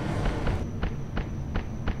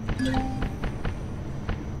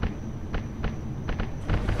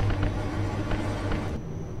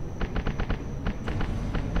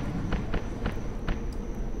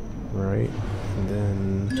 Right, and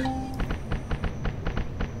then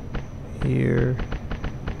here.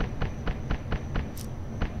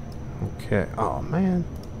 Okay, oh man.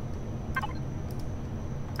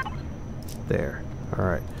 There, all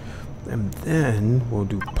right. And then we'll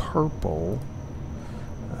do purple.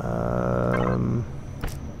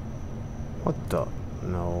 What the?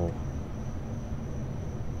 No.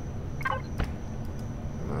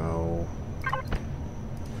 No.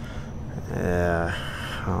 Yeah.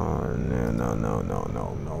 Oh,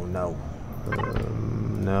 no.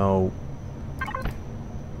 No.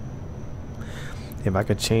 If I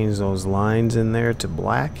could change those lines in there to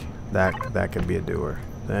black, that could be a doer.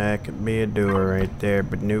 That could be a doer right there,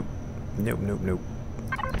 but nope. Nope.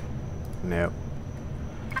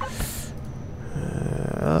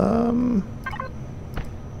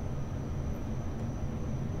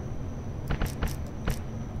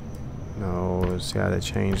 No, see how that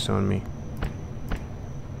changed on me?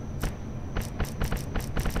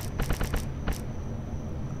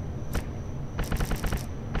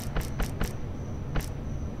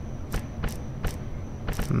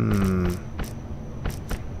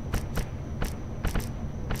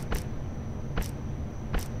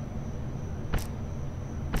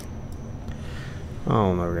 I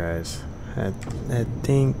don't know, guys. I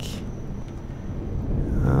think.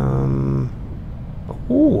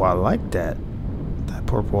 Ooh, I like that. That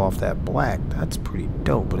purple off that black. That's pretty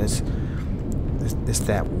dope. But it's. It's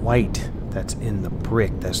that white that's in the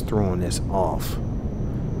brick that's throwing this off.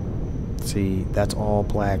 See, that's all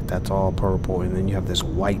black, that's all purple, and then you have this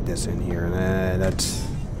white that's in here, and that's...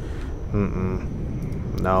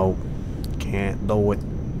 No, can't do it.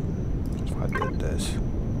 If I did this.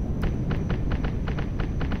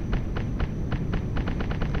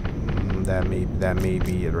 That may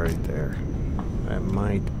be it right there. That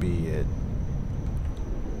might be it.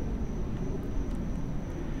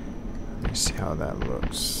 Let me see how that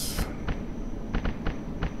looks.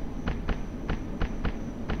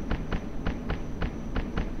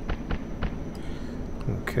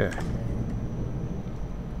 Okay.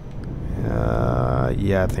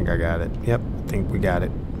 Yeah, I think I got it. Yep, I think we got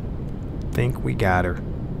it. Think we got her.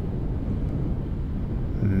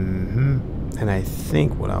 And I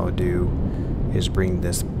think what I would do is bring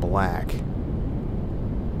this black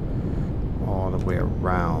all the way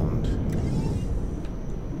around.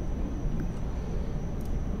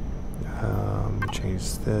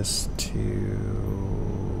 Change this to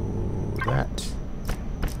that.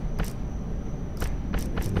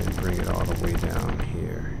 And then bring it all the way down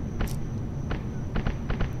here.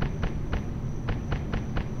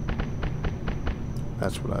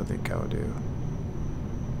 That's what I think I would do.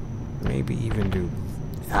 Maybe even do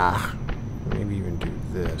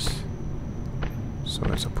this. So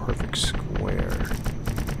it's a perfect square.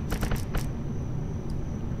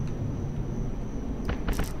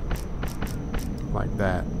 Like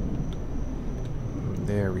that.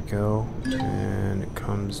 There we go. And it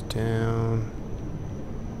comes down.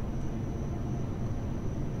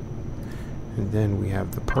 And then we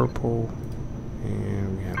have the purple.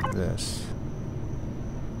 And we have this.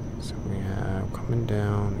 So we have coming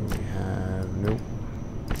down. And we have... Nope.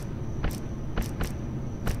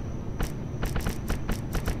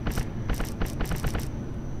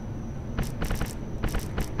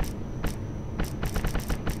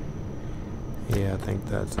 Yeah,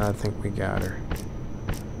 I think we got her.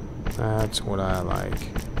 That's what I like.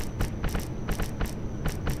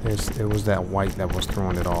 It was that white that was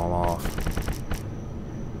throwing it all off.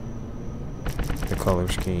 The color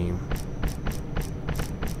scheme.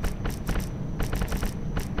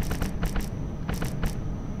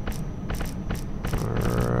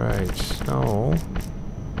 Alright, so...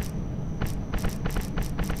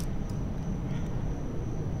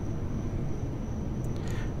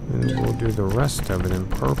 then we'll do the rest of it in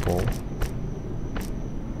purple.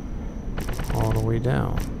 All the way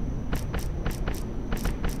down.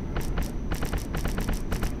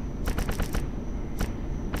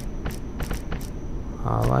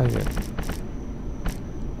 I like it.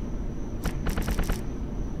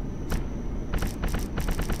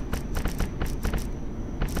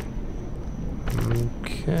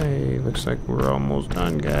 Okay, looks like we're almost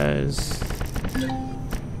done, guys.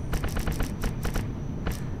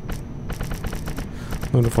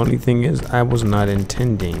 Well, the funny thing is, I was not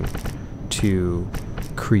intending to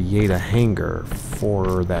create a hangar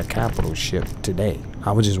for that capital ship today.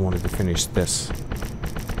 I just wanted to finish this.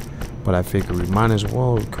 But I figured we might as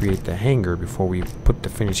well create the hangar before we put the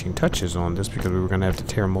finishing touches on this, because we were going to have to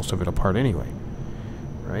tear most of it apart anyway.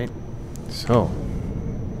 Right? So,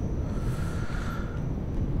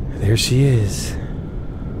 there she is.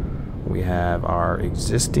 We have our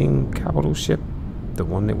existing capital ship, the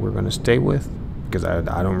one that we're going to stay with, because I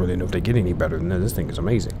don't really know if they get any better than this. This thing is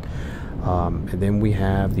amazing. And then we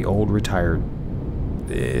have the old retired.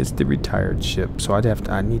 It's the retired ship. So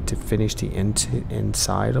I need to finish the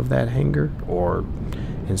inside of that hangar, or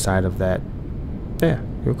inside of that. Yeah,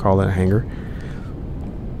 you'll call it a hangar.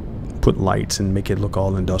 Put lights and make it look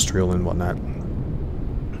all industrial and whatnot.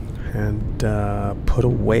 And put a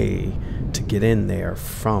way to get in there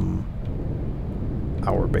from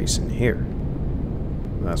our base in here.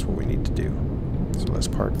 That's what we need to do. So let's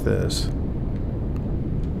park this.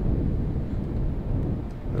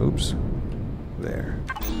 Oops. There.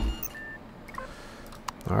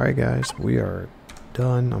 Alright guys, we are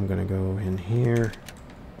done. I'm gonna go in here.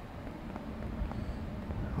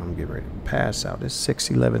 I'm getting ready to pass out. It's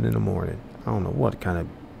 6:11 in the morning. I don't know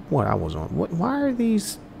what I was on. Why are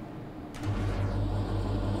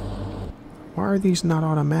these not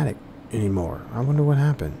automatic anymore? I wonder what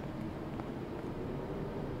happened.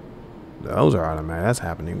 Those are automatic. That's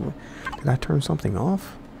happening. Did I turn something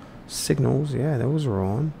off? Signals, yeah, those are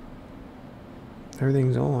on.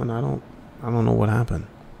 Everything's on. I don't know what happened.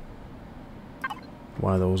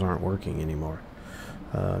 Why those aren't working anymore.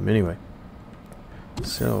 Anyway.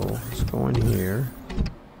 So, let's go in here.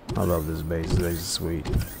 I love this base. This base is sweet.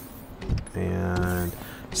 And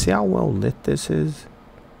see how well lit this is?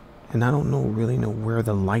 And I don't really know where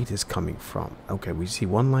the light is coming from. Okay, we see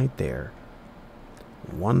one light there.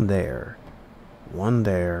 one there,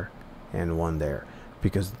 and one there.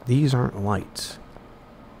 Because these aren't lights.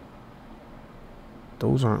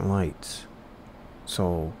 Those aren't lights.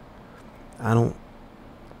 So, I don't...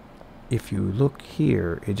 If you look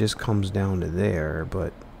here, it just comes down to there,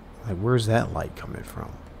 but, like, where's that light coming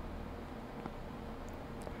from?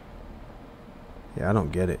 Yeah, I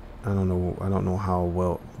don't get it. I don't know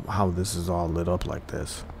how this is all lit up like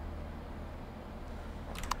this.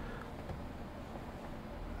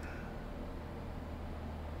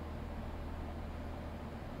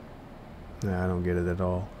 Nah, I don't get it at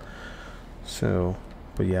all. So,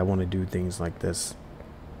 but yeah, I want to do things like this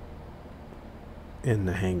in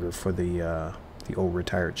the hangar for the old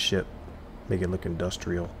retired ship. Make it look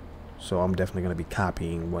industrial. So I'm definitely going to be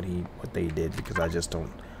copying what they did, because I just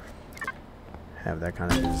don't have that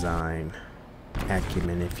kind of design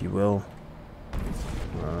acumen, if you will.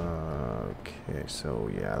 Okay, so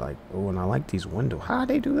yeah, and I like these windows. How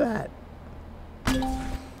do they do that?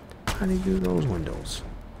 How do they do those windows?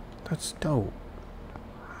 That's dope.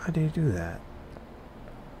 How do they do that?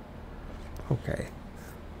 Okay,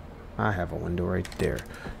 I have a window right there.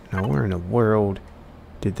 Now, where in the world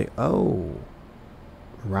did they... Oh,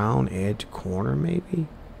 round edge corner, maybe?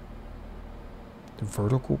 The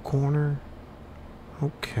vertical corner?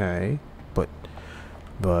 Okay,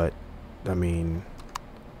 but I mean,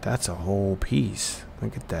 that's a whole piece.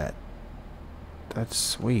 Look at that. That's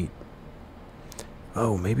sweet.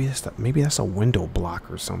 Oh, maybe that's a window block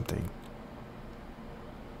or something.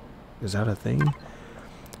 Is that a thing?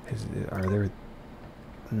 Are there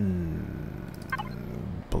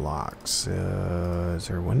blocks? Is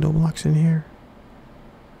there window blocks in here?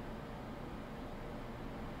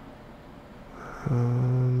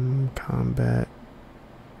 Combat.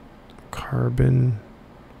 Carbon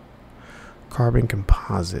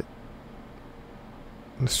composite.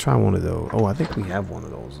 Let's try one of those. Oh, I think we have one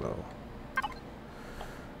of those though.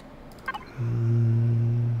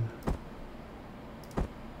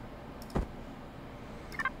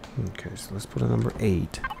 Okay, so let's put a number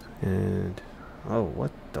 8. And oh,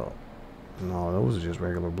 what the? No, those are just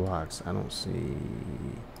regular blocks. I don't see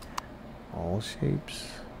all shapes.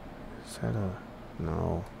 Is that a...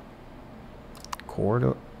 No.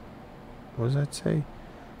 Corridor? What does that say?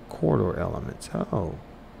 Corridor elements. Oh.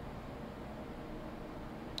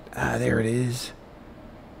 Ah, there it is.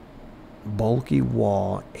 Bulky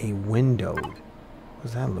wall, a window. What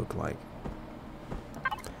does that look like?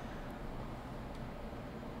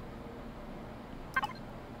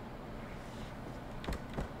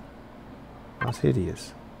 That's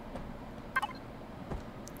hideous.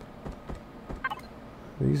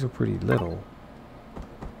 These are pretty little.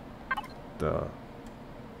 The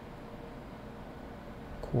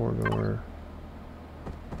corridor.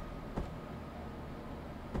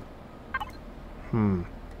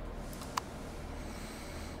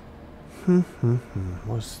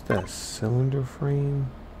 What's that? Cylinder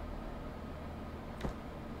frame?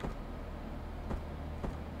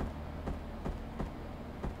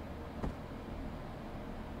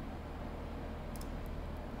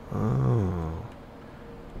 Oh.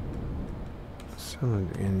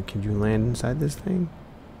 Cylinder. And can you land inside this thing?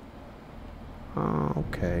 Oh,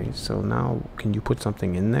 okay. So now, can you put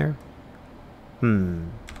something in there? Who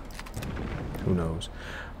knows?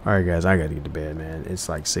 Alright guys, I gotta get to bed, man. It's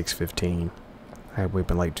like 6:15. I have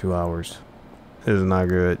been like 2 hours. This is not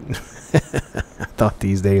good. I thought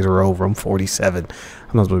these days were over. I'm 47.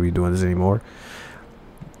 I'm not supposed to be doing this anymore.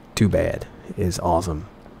 Too bad. It's awesome.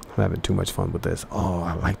 I'm having too much fun with this. Oh,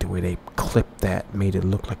 I like the way they clipped that. Made it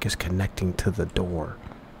look like it's connecting to the door.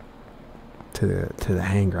 To the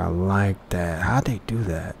hangar. I like that. How'd they do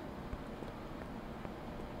that?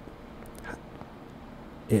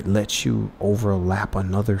 It lets you overlap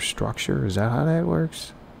another structure. Is that how that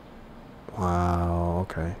works? Wow,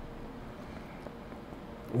 okay.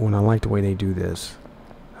 When I like the way they do this,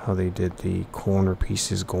 how they did the corner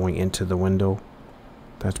pieces going into the window,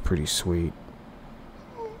 that's pretty sweet.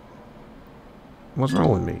 What's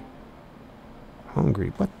wrong with me?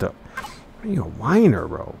 Hungry? What the? Are you a whiner,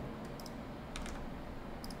 bro?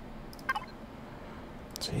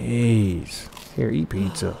 Jeez. Here, eat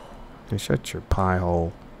pizza. And shut your pie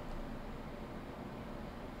hole.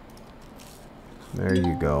 There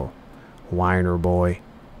you go. Whiner boy.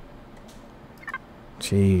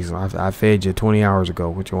 Jeez, I fed you 20 hours ago.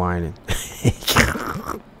 What you whining?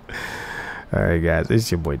 Alright guys,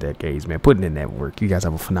 it's your boy Decades, man. Putting in that work. You guys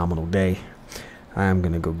have a phenomenal day. I'm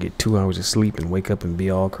gonna go get 2 hours of sleep and wake up and be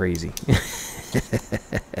all crazy.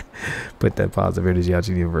 Put that positive energy out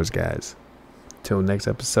to the universe, guys. Till next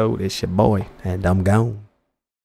episode, it's your boy, and I'm gone.